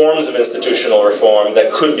forms of institutional reform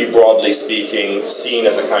that could be, broadly speaking, seen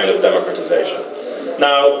as a kind of democratization.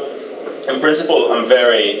 Now, in principle, I'm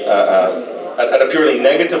very, at a purely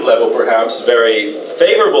negative level perhaps, very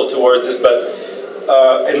favorable towards this, but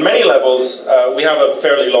in many levels, we have a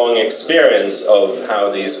fairly long experience of how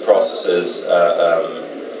these processes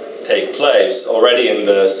take place. Already in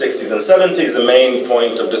the 60s and 70s, the main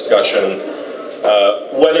point of discussion,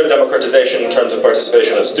 whether democratization in terms of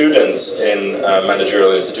participation of students in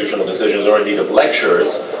managerial institutional decisions or indeed of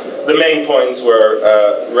lecturers, the main points were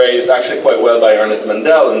raised actually quite well by Ernest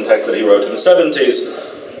Mandel in texts that he wrote in the 70s,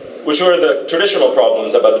 which were the traditional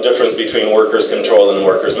problems about the difference between workers' control and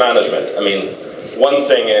workers' management. I mean, one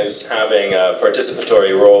thing is having a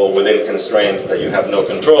participatory role within constraints that you have no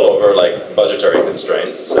control over, like budgetary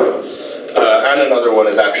constraints. And another one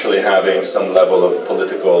is actually having some level of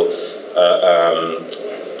political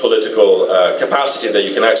capacity that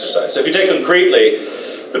you can exercise. So if you take concretely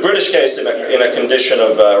the British case in a condition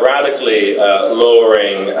of radically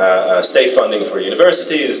lowering state funding for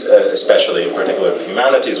universities, especially in particular the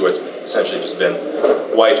humanities, where it's essentially just been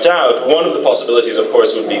wiped out, one of the possibilities, of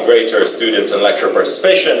course, would be greater student and lecturer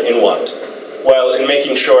participation in what? Well, in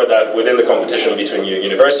making sure that within the competition between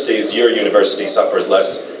universities, your university suffers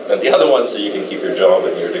less than the other one, so you can keep your job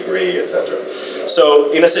and your degree, etc.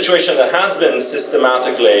 So in a situation that has been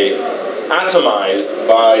systematically atomized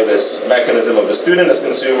by this mechanism of the student as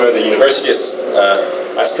consumer, the university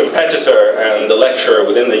as competitor, and the lecturer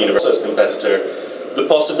within the university as competitor, the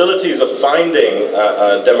possibilities of finding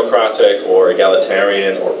democratic or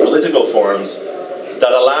egalitarian or political forms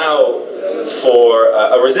that allow for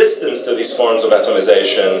a resistance to these forms of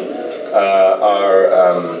atomization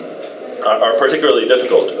are particularly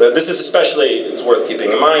difficult. This is especially, it's worth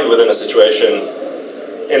keeping in mind, within a situation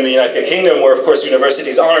in the United Kingdom where, of course,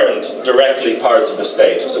 universities aren't directly parts of the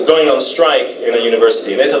state. So going on strike in a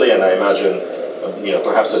university in Italy, and I imagine,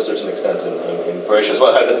 perhaps to a certain extent in Croatia as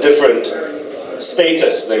well, has a different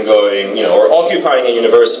status than going, or occupying a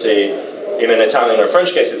university in an Italian or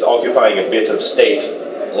French case, it's occupying a bit of state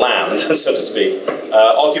land, so to speak.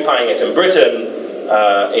 Occupying it in Britain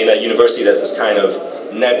in a university that's this kind of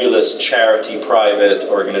nebulous charity private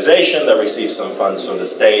organization that receives some funds from the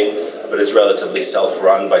state but is relatively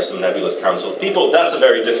self-run by some nebulous council of people, that's a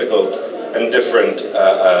very difficult and different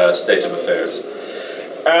state of affairs.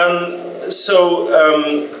 And so,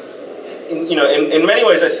 in many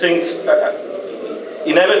ways, I think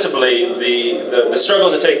inevitably the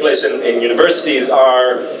struggles that take place in universities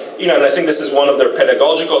are, and I think this is one of their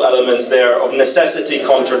pedagogical elements there, of necessity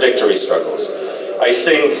contradictory struggles. I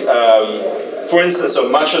think, for instance, so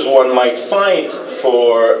much as one might fight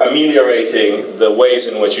for ameliorating the ways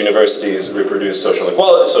in which universities reproduce social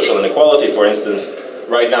inequality, for instance,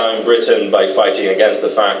 right now in Britain, by fighting against the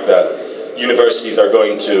fact that universities are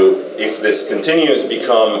going to, if this continues,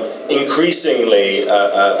 become increasingly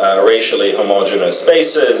racially homogeneous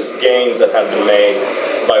spaces. Gains that have been made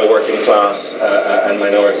by working class and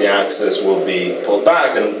minority access will be pulled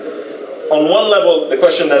back. And on one level, the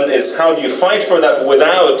question then is, how do you fight for that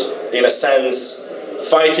without, in a sense,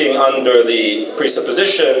 fighting under the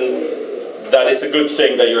presupposition that it's a good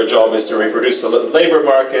thing that your job is to reproduce the labor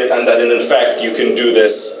market, and that in effect you can do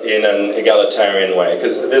this in an egalitarian way.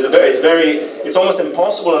 Because it's almost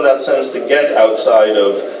impossible in that sense to get outside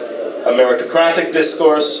of a meritocratic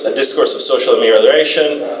discourse, a discourse of social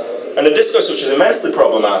amelioration, and a discourse which is immensely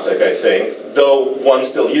problematic, I think, though one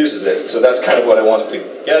still uses it. So that's kind of what I wanted to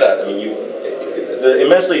get at. I mean, the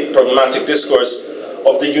immensely problematic discourse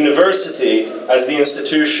of the university as the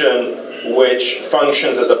institution which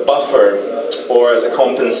functions as a buffer or as a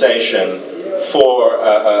compensation for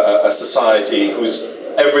a society whose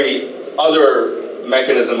every other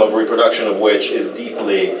mechanism of reproduction of which is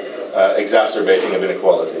deeply exacerbating of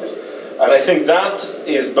inequalities. And I think that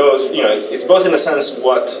is both, it's both in a sense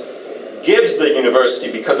what gives the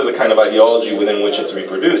university, because of the kind of ideology within which it's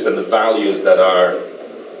reproduced and the values that are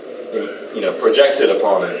projected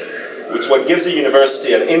upon it, it's what gives a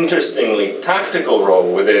university an interestingly tactical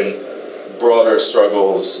role within broader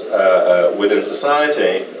struggles within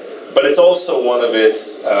society, but it's also one of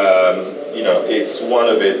its, it's one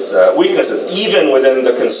of its weaknesses, even within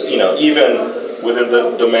the, even within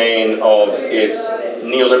the domain of its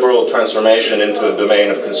neoliberal transformation into a domain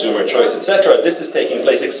of consumer choice, etc. This is taking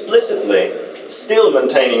place explicitly, still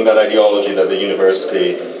maintaining that ideology that the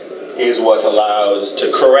university is what allows to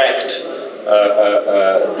correct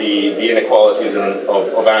the inequalities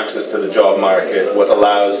of access to the job market, what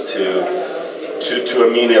allows to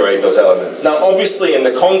ameliorate those elements. Now, obviously, in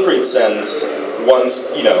the concrete sense, one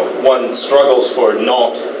struggles for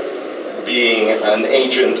not being an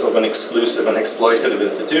agent of an exclusive and exploitative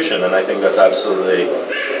institution, and I think that's absolutely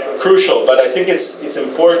crucial. But I think it's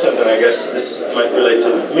important, and I guess this might relate to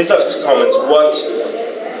Mislav's comments, what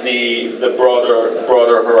the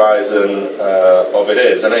broader horizon of it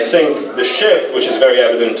is. And I think the shift, which is very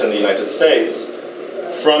evident in the United States,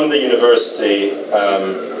 from the university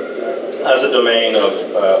as a domain of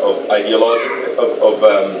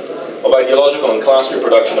ideological and class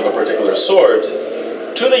reproduction of a particular sort,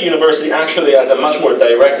 to the university actually as a much more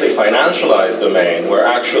directly financialized domain, where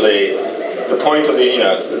actually the point of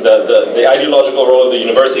the ideological role of the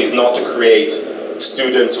university is not to create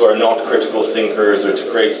students who are not critical thinkers, or to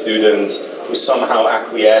create students who somehow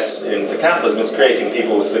acquiesce into capitalism. It's creating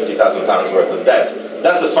people with £50,000 worth of debt.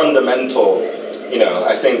 That's a fundamental,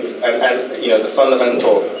 I think, and the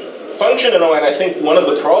fundamental function in a way. And I think one of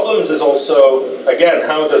the problems is also, again,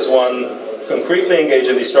 how does one concretely engage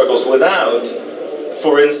in these struggles without,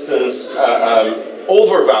 for instance,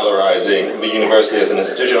 over-valorizing the university as an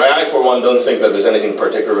institution. I, for one, don't think that there's anything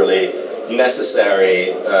particularly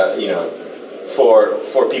necessary, for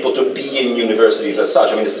people to be in universities as such.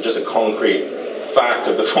 I mean, this is just a concrete fact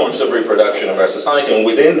of the forms of reproduction of our society, and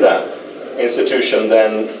within that institution,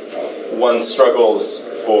 then one struggles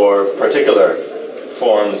for particular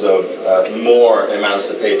forms of more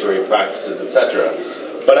emancipatory practices, etc.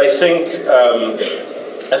 But I think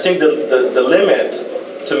the limit,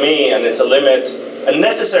 to me, and it's a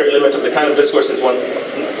necessary limit of the kind of discourses one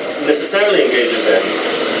necessarily engages in,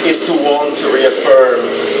 is to want to reaffirm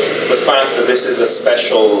the fact that this is the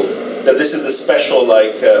special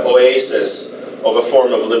oasis of a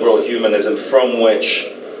form of liberal humanism from which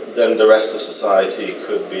then the rest of society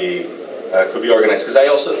could be organized. Because I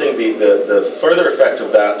also think the further effect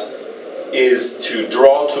of that is to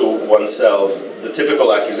draw to oneself the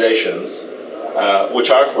typical accusations, which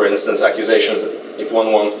are, for instance, accusations, if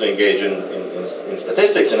one wants to engage in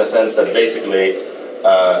statistics, in a sense that basically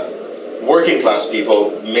working class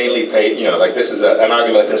people mainly pay, this is an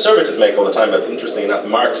argument that conservatives make all the time, but interestingly enough,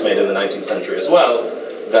 Marx made in the 19th century as well,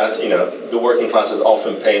 that, the working classes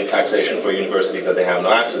often pay in taxation for universities that they have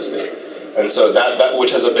no access to. And so that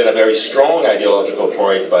which has been a very strong ideological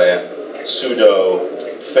point by a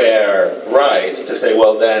pseudo-fair right to say,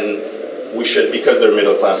 well then, we should, because they're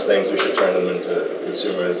middle class things, we should turn them into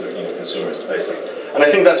consumerist places. And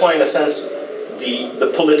I think that's why, in a sense,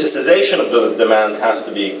 the politicization of those demands has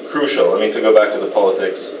to be crucial. I mean, to go back to the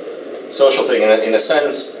politics social thing, in a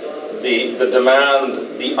sense, the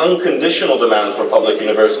demand, the unconditional demand for public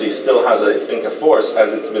universities still has, I think, a force,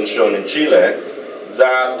 as it's been shown in Chile,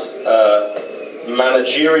 that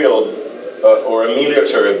managerial or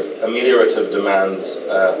ameliorative demands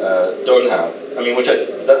don't have. I mean, which I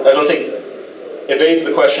don't think evades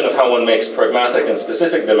the question of how one makes pragmatic and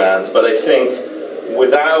specific demands, but I think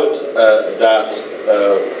without that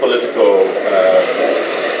political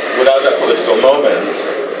moment,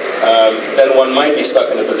 then one might be stuck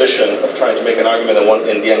in a position of trying to make an argument that one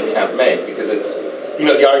in the end can't make, because it's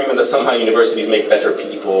the argument that somehow universities make better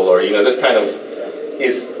people, or this kind of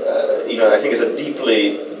is I think is a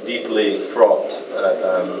deeply fraught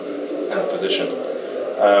kind of position.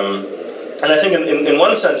 I think in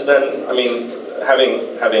one sense then, I mean,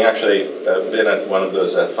 having actually been at one of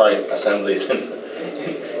those fine assemblies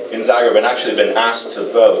in Zagreb and actually been asked to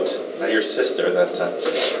vote, your sister, that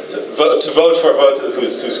to vote for a vote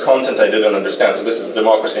whose content I didn't understand, so this is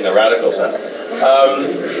democracy in a radical sense.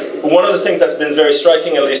 One of the things that's been very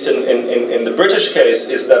striking, at least in the British case,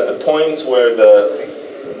 is that the points where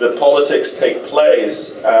the politics take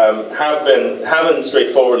place haven't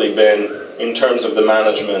straightforwardly been in terms of the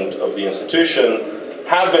management of the institution,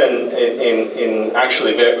 have been in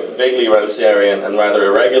actually vaguely Rancierian and rather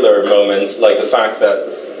irregular moments, like the fact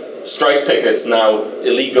that strike pickets now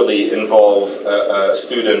illegally involve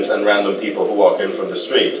students and random people who walk in from the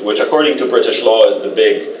street, which according to British law is the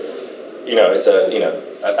big, it's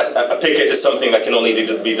a picket is something that can only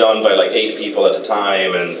be done by like 8 people at a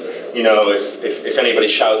time, and if anybody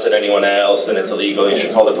shouts at anyone else, then it's illegal, you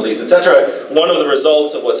should call the police, etc. One of the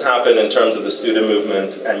results of what's happened in terms of the student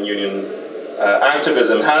movement and union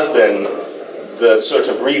activism has been the sort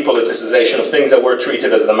of repoliticization of things that were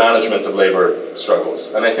treated as the management of labor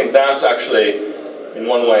struggles. And I think that's actually, in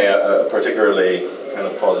one way, a particularly kind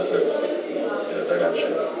of positive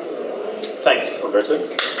dimension. Thanks, Alberto.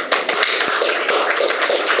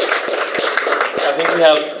 I think we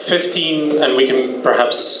have 15, and we can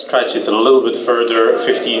perhaps stretch it a little bit further,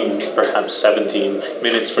 15, perhaps 17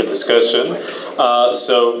 minutes for discussion.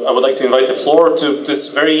 So I would like to invite the floor to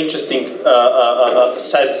this very interesting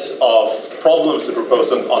sets of problems that were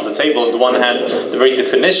posed on the table. On the one hand, the very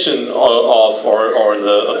definition of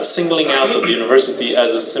the singling out of the university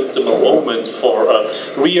as a symptomal moment for a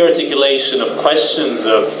re-articulation of questions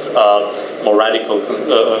of more radical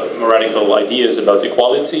ideas about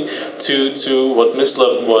equality, to what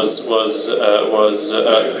Mislav was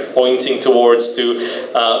pointing towards, to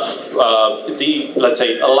let's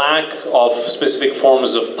say a lack of specific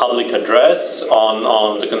forms of public address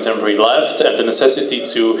on the contemporary left, and the necessity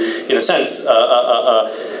to, in a sense,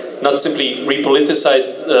 not simply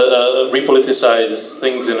repoliticize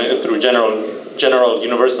things through general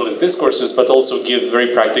universalist discourses, but also give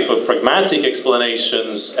very practical, pragmatic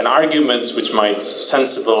explanations and arguments which might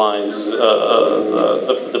sensibilize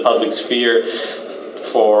the public sphere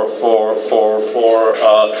for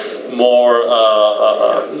more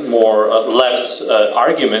left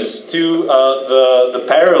arguments to the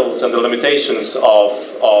perils and the limitations of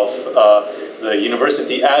the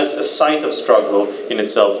university as a site of struggle in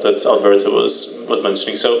itself that Alberto was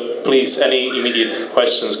mentioning. So please, any immediate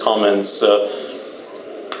questions, comments?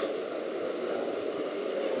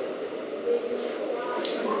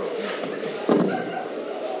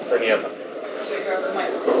 Daniela.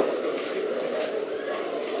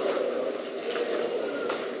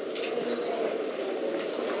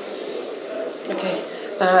 Okay,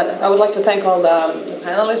 I would like to thank all the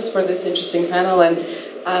panelists for this interesting panel, and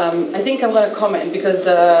I think I'm going to comment because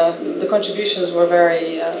the contributions were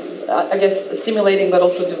very, I guess, stimulating but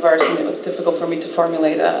also diverse, and it was difficult for me to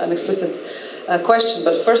formulate an explicit question.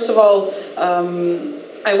 But first of all,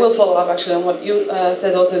 I will follow up actually on what you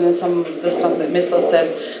said, Ozren, and some of the stuff that Mislav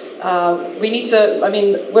said. We need to, I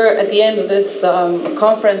mean, we're at the end of this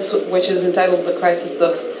conference, which is entitled The Crisis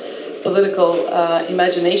of Political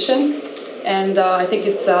Imagination. And I think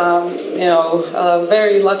it's,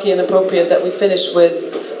 very lucky and appropriate that we finish with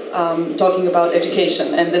talking about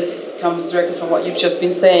education. And this comes directly from what you've just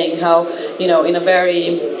been saying, how, in a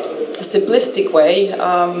very simplistic way,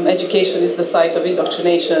 education is the site of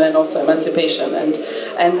indoctrination and also emancipation. And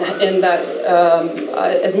that,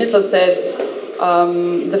 as Mislav said,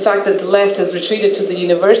 the fact that the left has retreated to the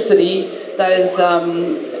university, that has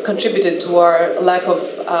contributed to our lack of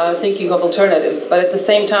thinking of alternatives. But at the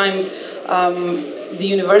same time, the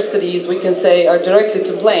universities, we can say, are directly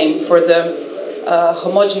to blame for the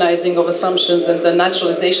homogenizing of assumptions and the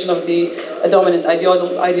naturalization of the dominant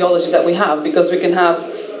ideology that we have, because we can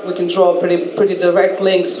draw pretty direct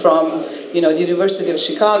links from the University of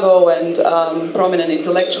Chicago and prominent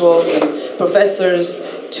intellectuals and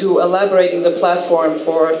professors to elaborating the platform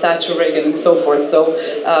for Thatcher, Reagan, and so forth. So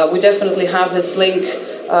we definitely have this link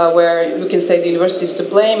where we can say the university is to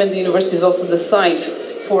blame, and the university is also the site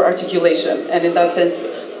for articulation. And in that sense,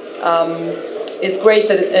 it's great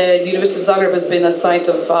that the University of Zagreb has been a site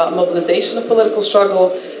of mobilization of political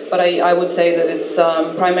struggle, but I would say that its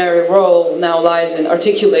primary role now lies in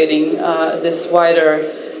articulating this wider,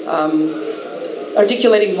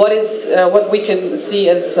 articulating what we can see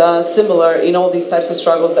as similar in all these types of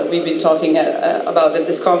struggles that we've been talking about at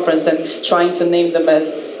this conference, and trying to name them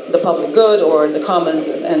as the public good or the commons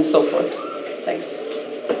and so forth. Thanks.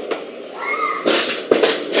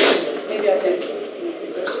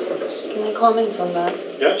 Comment on that?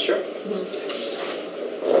 Yeah, sure.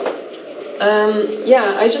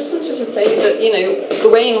 Yeah, I just wanted to say that, you know, the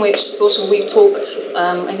way in which sort of we've talked,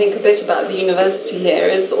 I think, a bit about the university here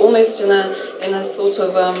is almost in a sort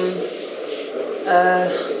of,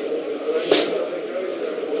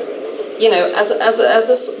 you know, as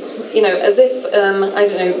if, I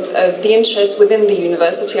don't know, the interests within the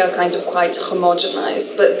university are kind of quite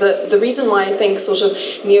homogenized. But the reason why I think sort of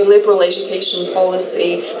neoliberal education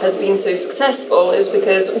policy has been so successful is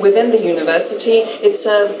because within the university it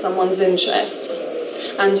serves someone's interests.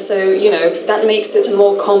 And so, you know, that makes it a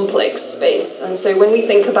more complex space. And so when we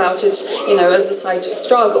think about it, you know, as a site of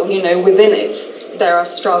struggle, you know, within it there are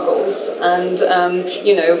struggles. And,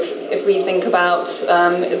 you know, if we think about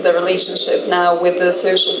the relationship now with the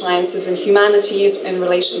social sciences and humanities in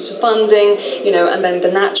relation to funding, you know, and then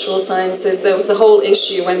the natural sciences, there was the whole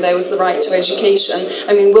issue when there was the right to education.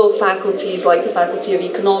 I mean, will faculties like the Faculty of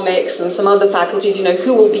Economics and some other faculties, you know,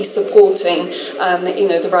 who will be supporting, you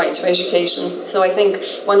know, the right to education? So I think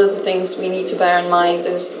one of the things we need to bear in mind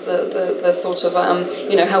is the sort of,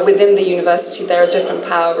 you know, how within the university there are different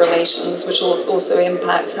power relations which also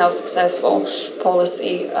impact how successful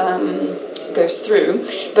policy goes through.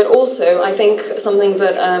 But also, I think something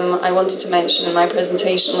that I wanted to mention in my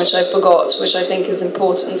presentation, which I forgot, which I think is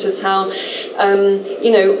important, is how,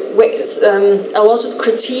 you know, a lot of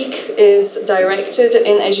critique is directed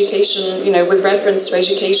in education, you know, with reference to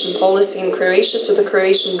education policy in Croatia to the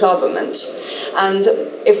Croatian government. And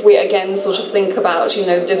if we again sort of think about, you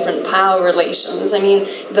know, different power relations, I mean,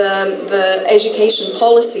 the education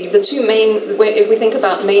policy, the two main, if we think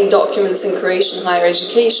about main documents in Croatian higher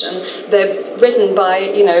education, they're written by,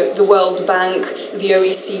 you know, the World Bank, the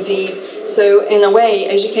OECD. So in a way,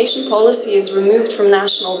 education policy is removed from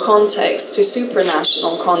national context to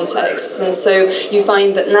supranational contexts. And so you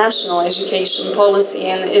find that national education policy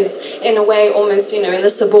is in a way almost, you know, in a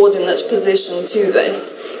subordinate position to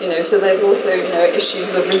this. You know, so there's also, you know,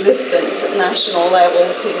 issues of resistance at national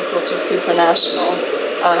level to sort of supranational,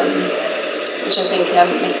 which I think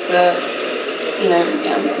makes the, you know,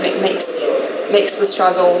 makes the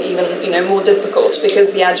struggle even, you know, more difficult,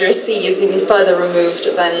 because the addressee is even further removed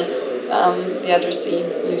than the addressee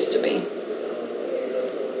used to be.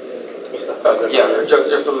 Yeah,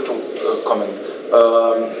 just a little comment.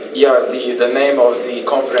 Yeah, the name of the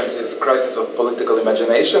conference is Crisis of Political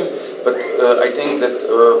Imagination, but I think that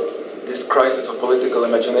this crisis of political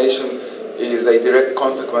imagination is a direct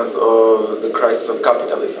consequence of the crisis of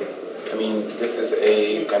capitalism. I mean, this is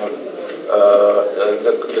a kind of,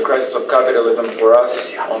 the crisis of capitalism for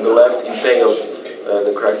us on the left entails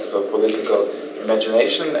the crisis of political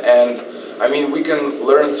imagination. And I mean, we can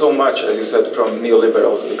learn so much, as you said, from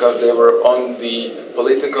neoliberals, because they were on the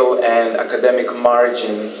political and academic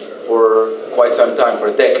margin for quite some time, for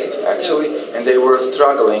decades actually, and they were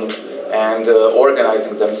struggling and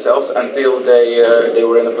organizing themselves until they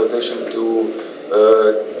were in a position to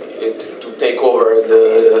take over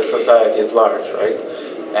the society at large, right?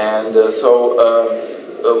 And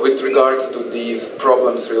with regards to these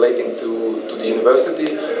problems relating to the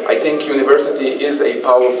university, I think university is a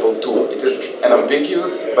powerful tool. It is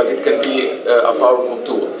ambiguous, but it can be a powerful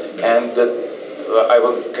tool. And I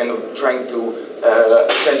was kind of trying to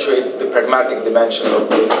accentuate the pragmatic dimension of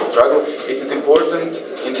political struggle. It is important,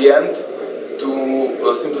 in the end,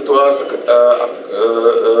 to simply to ask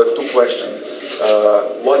two questions.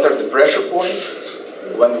 What are the pressure points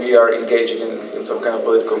when we are engaging in some kind of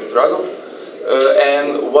political struggles?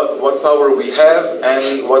 And what power we have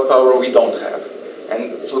and what power we don't have.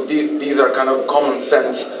 And so these are kind of common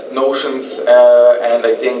sense notions and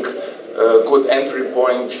I think good entry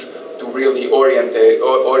points to really orient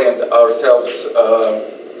ourselves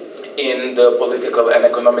in the political and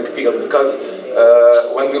economic field. Because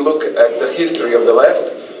when we look at the history of the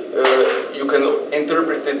left, you can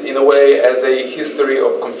interpret it in a way as a history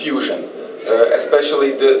of confusion.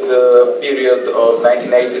 Especially the period of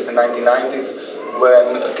 1980s and 1990s,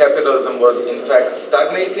 when capitalism was in fact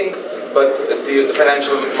stagnating, but the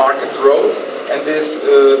financial markets rose, and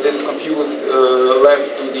this confused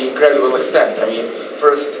left to the incredible extent. I mean,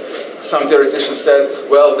 first some theoreticians said,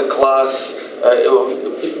 well, the class,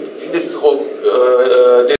 this whole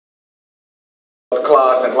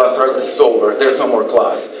class and class struggle is over, there's no more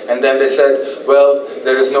class. And then they said, well,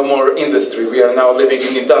 there is no more industry, we are now living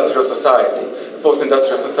in industrial society,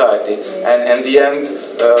 post-industrial society. And in the end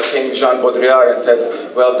came Jean Baudrillard and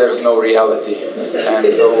said, well, there's no reality,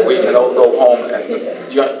 and so we can all go home.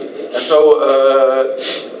 And so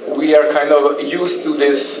we are kind of used to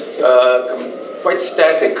this quite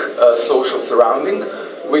static social surrounding,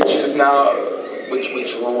 which is now which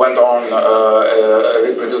went on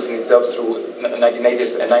reproducing itself through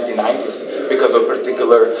 1980s and 1990s because of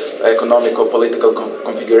particular economic or political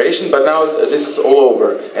configuration. But now this is all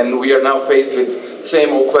over, and we are now faced with same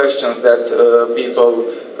old questions that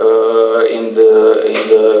people in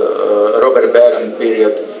the Robert Barron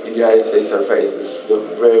period in the United States are faced. It's the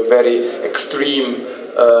very, very extreme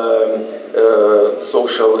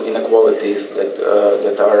social inequalities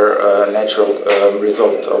that are a natural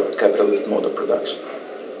result of capitalist mode of production.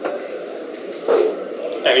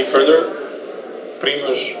 Any further?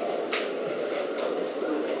 Primož?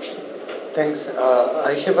 Thanks.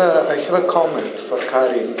 I have a comment for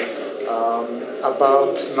Karin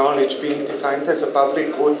about knowledge being defined as a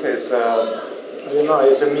public good, as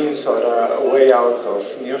as a means or a way out of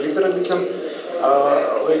neoliberalism.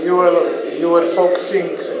 You were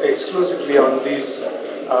focusing exclusively on this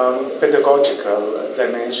pedagogical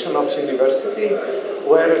dimension of university,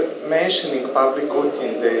 where mentioning public good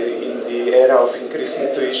in the era of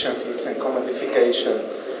increasing tuition fees and commodification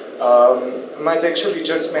might actually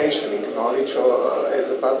just mentioning knowledge as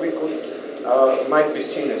a public good might be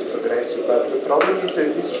seen as progressive, but the problem is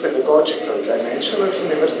that this pedagogical dimension of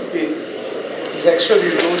university is actually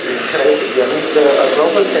losing credibility. I mean, the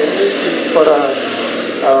global tendency is for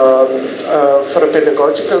a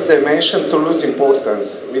pedagogical dimension to lose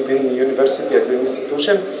importance within the university as an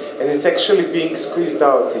institution, and it's actually being squeezed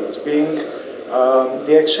out. It's being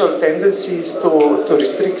the actual tendency is to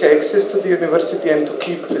restrict access to the university and to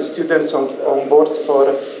keep the students on board for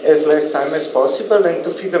as less time as possible, and to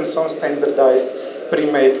feed them some standardized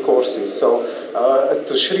pre-made courses. So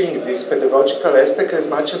to shrink this pedagogical aspect as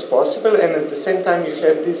much as possible, and at the same time you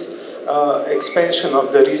have this expansion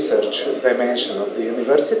of the research dimension of the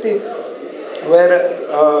university, where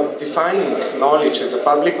defining knowledge as a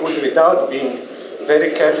public good without being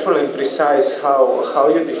very careful and precise how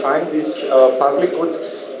you define this public good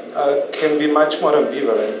can be much more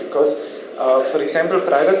ambivalent, because for example,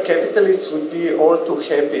 private capitalists would be all too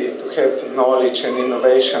happy to have knowledge and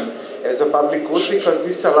innovation as a public good, because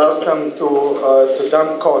this allows them to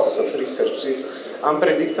dump costs of research, these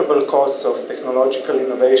unpredictable costs of technological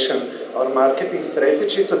innovation or marketing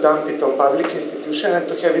strategy, to dump it on public institutions and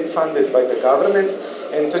to have it funded by the governments,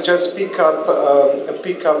 and to just pick up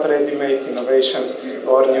ready-made innovations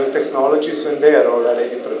or new technologies when they are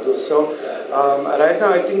already produced. So right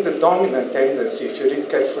now I think the dominant tendency, if you read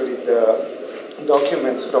carefully the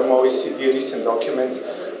documents from OECD, recent documents,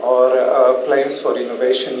 or plans for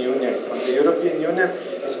innovation union from the European Union,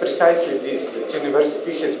 is precisely this, that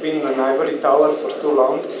university has been an ivory tower for too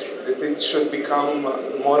long, that it should become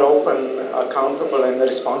more open, accountable and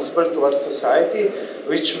responsible towards society,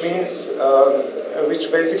 which means, which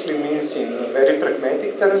basically means in very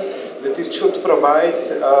pragmatic terms, that it should provide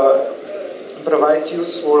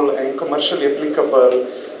useful and commercially applicable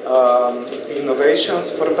innovations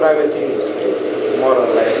for private industry, more or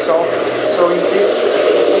less. So in this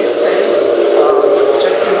sense,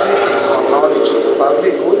 just insisting on knowledge as a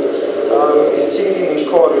public good is singing in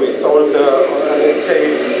chord with all the, let's say,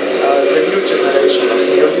 the new generation of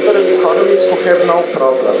neoliberal economists who have no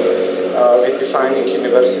problem with defining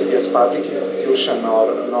university as public institution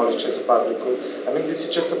or knowledge as a public good. I mean, this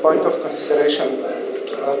is just a point of consideration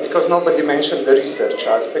because nobody mentioned the research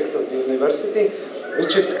aspect of the university,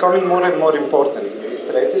 which is becoming more and more important in these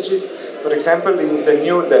strategies. For example, in the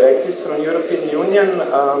new directives from European Union,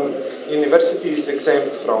 university is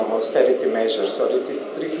exempt from austerity measures, so it is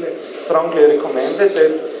strongly recommended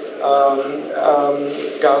that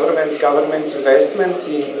government investment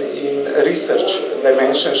in research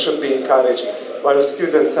dimension should be encouraged, while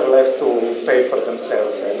students are left to pay for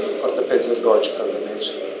themselves and for the pedagogical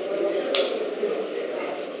dimension.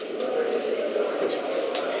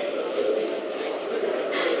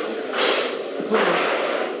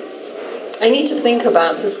 I need to think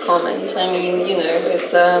about this comment. I mean, you know,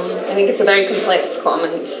 it's I think it's a very complex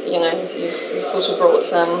comment. You know, you've sort of brought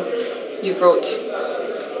you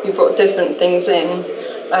brought different things in.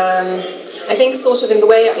 I think sort of in the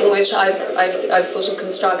way in which I've sort of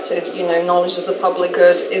constructed, you know, knowledge as a public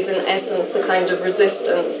good is in essence a kind of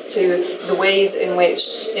resistance to the ways in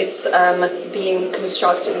which it's being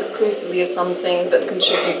constructed exclusively as something that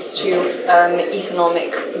contributes to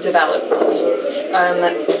economic development.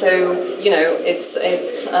 So, you know, it's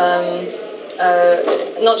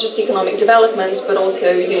not just economic development, but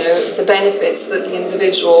also, you know, the benefits that the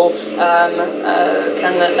individual can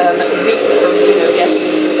reap from, you know, getting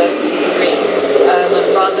a university degree,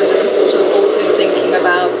 rather than sort of also thinking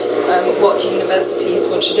about what universities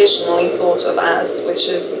were traditionally thought of as, which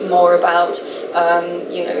is more about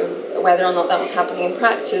you know, whether or not that was happening in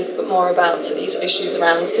practice, but more about these issues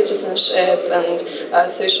around citizenship and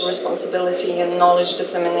social responsibility and knowledge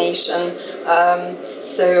dissemination.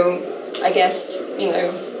 So I guess, you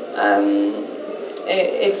know,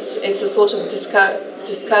 it's a sort of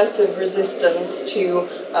discursive resistance to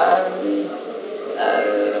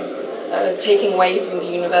taking away from the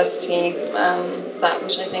university that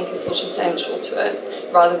which I think is sort of essential to it,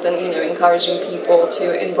 rather than, you know, encouraging people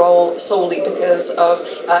to enroll solely because of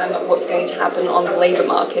what's going to happen on the labour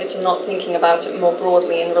market, and not thinking about it more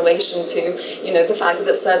broadly in relation to, you know, the fact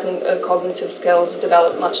that certain cognitive skills are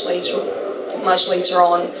developed much later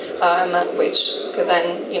on, which could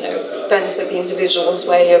then, you know, benefit the individual's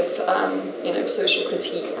way of, you know, social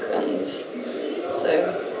critique. And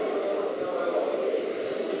so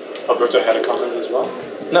Alberto had a comment as well.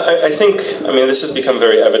 No, I think, I mean, this has become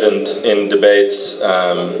very evident in debates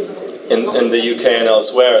in the UK and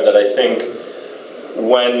elsewhere, that I think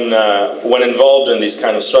when involved in these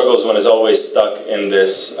kind of struggles, one is always stuck in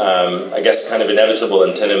this, I guess, kind of inevitable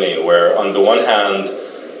antinomy, where on the one hand,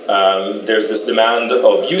 there's this demand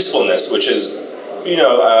of usefulness, which is, you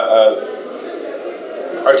know,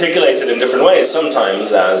 articulated in different ways,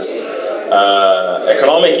 sometimes as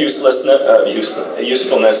economic usefulness,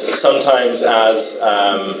 sometimes as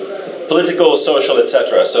political, social,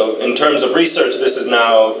 etc. So in terms of research, this is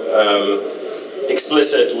now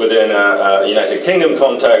explicit within a United Kingdom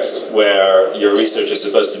context, where your research is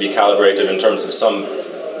supposed to be calibrated in terms of some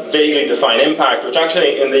vaguely defined impact, which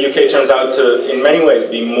actually in the UK turns out to, in many ways,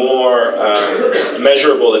 be more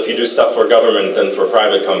measurable if you do stuff for government than for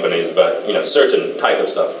private companies, but, you know, certain type of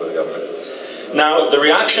stuff for the government. Now, the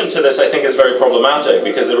reaction to this, I think, is very problematic,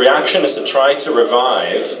 because the reaction is to try to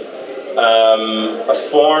revive a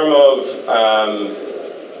form of,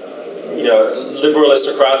 you know, liberal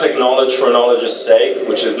aristocratic knowledge for knowledge's sake,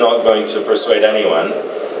 which is not going to persuade anyone.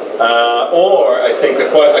 Or, I think, a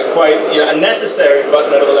quite you know, a necessary, but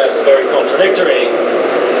nevertheless very contradictory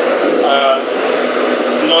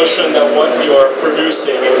notion that what you're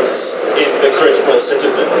producing is the critical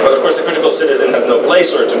citizen. But of course, the critical citizen has no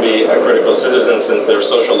place where to be a critical citizen, since their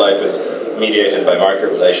social life is mediated by market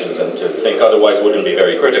relations, and to think otherwise wouldn't be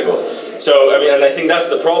very critical. So, I mean, and I think that's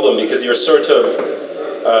the problem, because you're sort of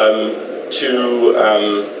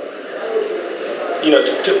you know,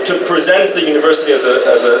 to present the university as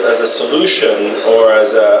a solution, or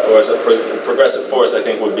as a progressive force, I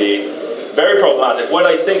think would be very problematic. What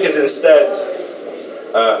I think is instead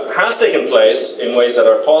has taken place in ways that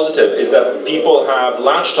are positive is that people have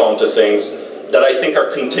latched onto things that I think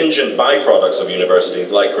are contingent byproducts of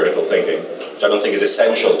universities, like critical thinking, which I don't think is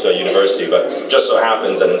essential to a university, but just so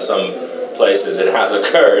happens that in some places it has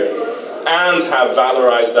occurred, and have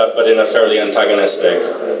valorized that, but in a fairly antagonistic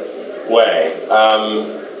way.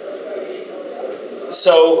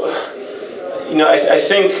 So, you know, I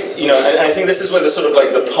think, you know, I think this is where the sort of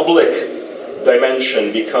like the public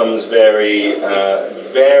dimension becomes very,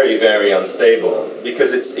 very unstable,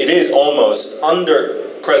 because it is almost under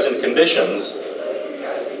present conditions.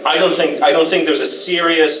 I don't think there's a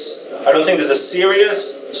serious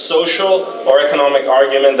social or economic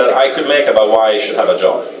argument that I could make about why I should have a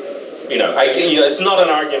job. You know, it's not an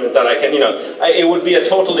argument that I can, you know, it would be a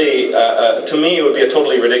totally, to me, it would be a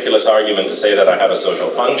totally ridiculous argument to say that I have a social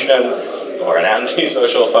function, or an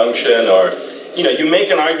anti-social function, or, you know, you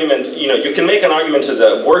make an argument, you know, you can make an argument as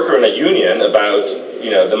a worker in a union about,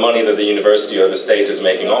 you know, the money that the university or the state is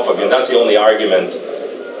making off of you, and that's the only argument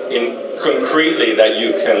concretely that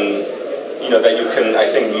you can, you know, I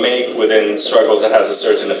think, make within struggles that has a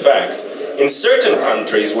certain effect. In certain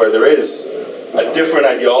countries where there is a different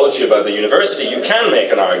ideology about the university, you can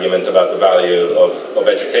make an argument about the value of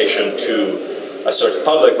education to a certain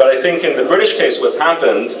public. But I think in the British case, what's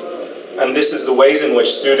happened, and this is the ways in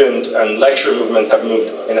which student and lecture movements have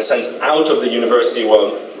moved, in a sense, out of the university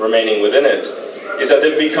while remaining within it, is that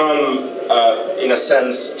they've become, in a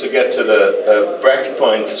sense, to get to the Brecht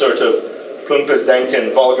point, sort of plumpes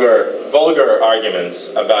denken, vulgar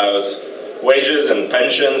arguments about wages and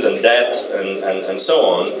pensions and debt and so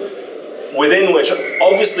on, within which,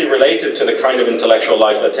 obviously related to the kind of intellectual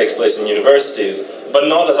life that takes place in universities, but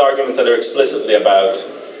not as arguments that are explicitly about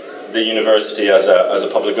the university as a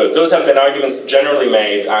public good. Those have been arguments generally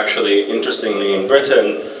made, actually, interestingly, in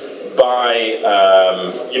Britain, by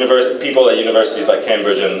people at universities like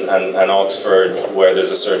Cambridge and Oxford, where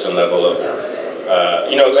there's a certain level of,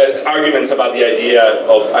 you know, arguments about the idea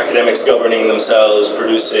of academics governing themselves,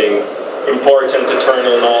 producing important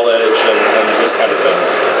eternal knowledge, and this kind of thing.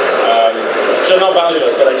 are not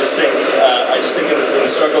valueless, but I just think in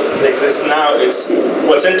struggles as they exist now,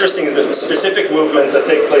 what's interesting is that specific movements that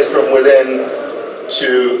take place from within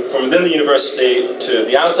the university to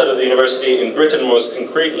the outside of the university. In Britain, most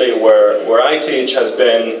concretely, where I teach, has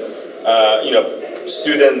been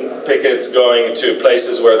student pickets going to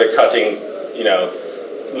places where they're cutting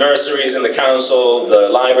nurseries in the council, the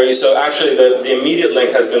library. So actually, the immediate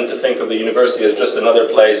link has been to think of the university as just another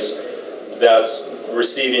place that's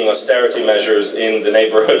receiving austerity measures in the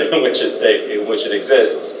neighborhood in which it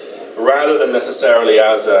exists, rather than necessarily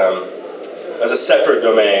as a separate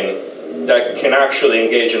domain that can actually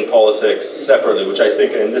engage in politics separately. Which I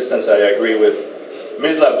think, in this sense, I agree with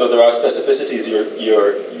Mislav. Though there are specificities,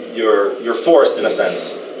 you're forced, in a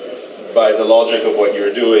sense, by the logic of what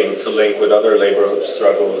you're doing to link with other labor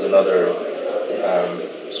struggles and other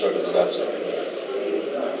struggles of that sort.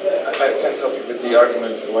 I can't help you with the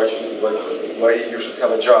arguments why you should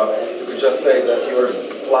have a job. You could just say that you're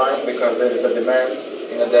supplying because there is a demand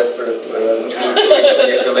in a desperate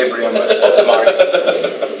equilibrium of the market.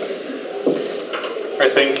 I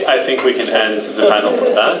think we can end the panel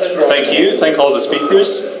with that. Thank you. Thank all the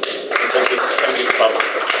speakers.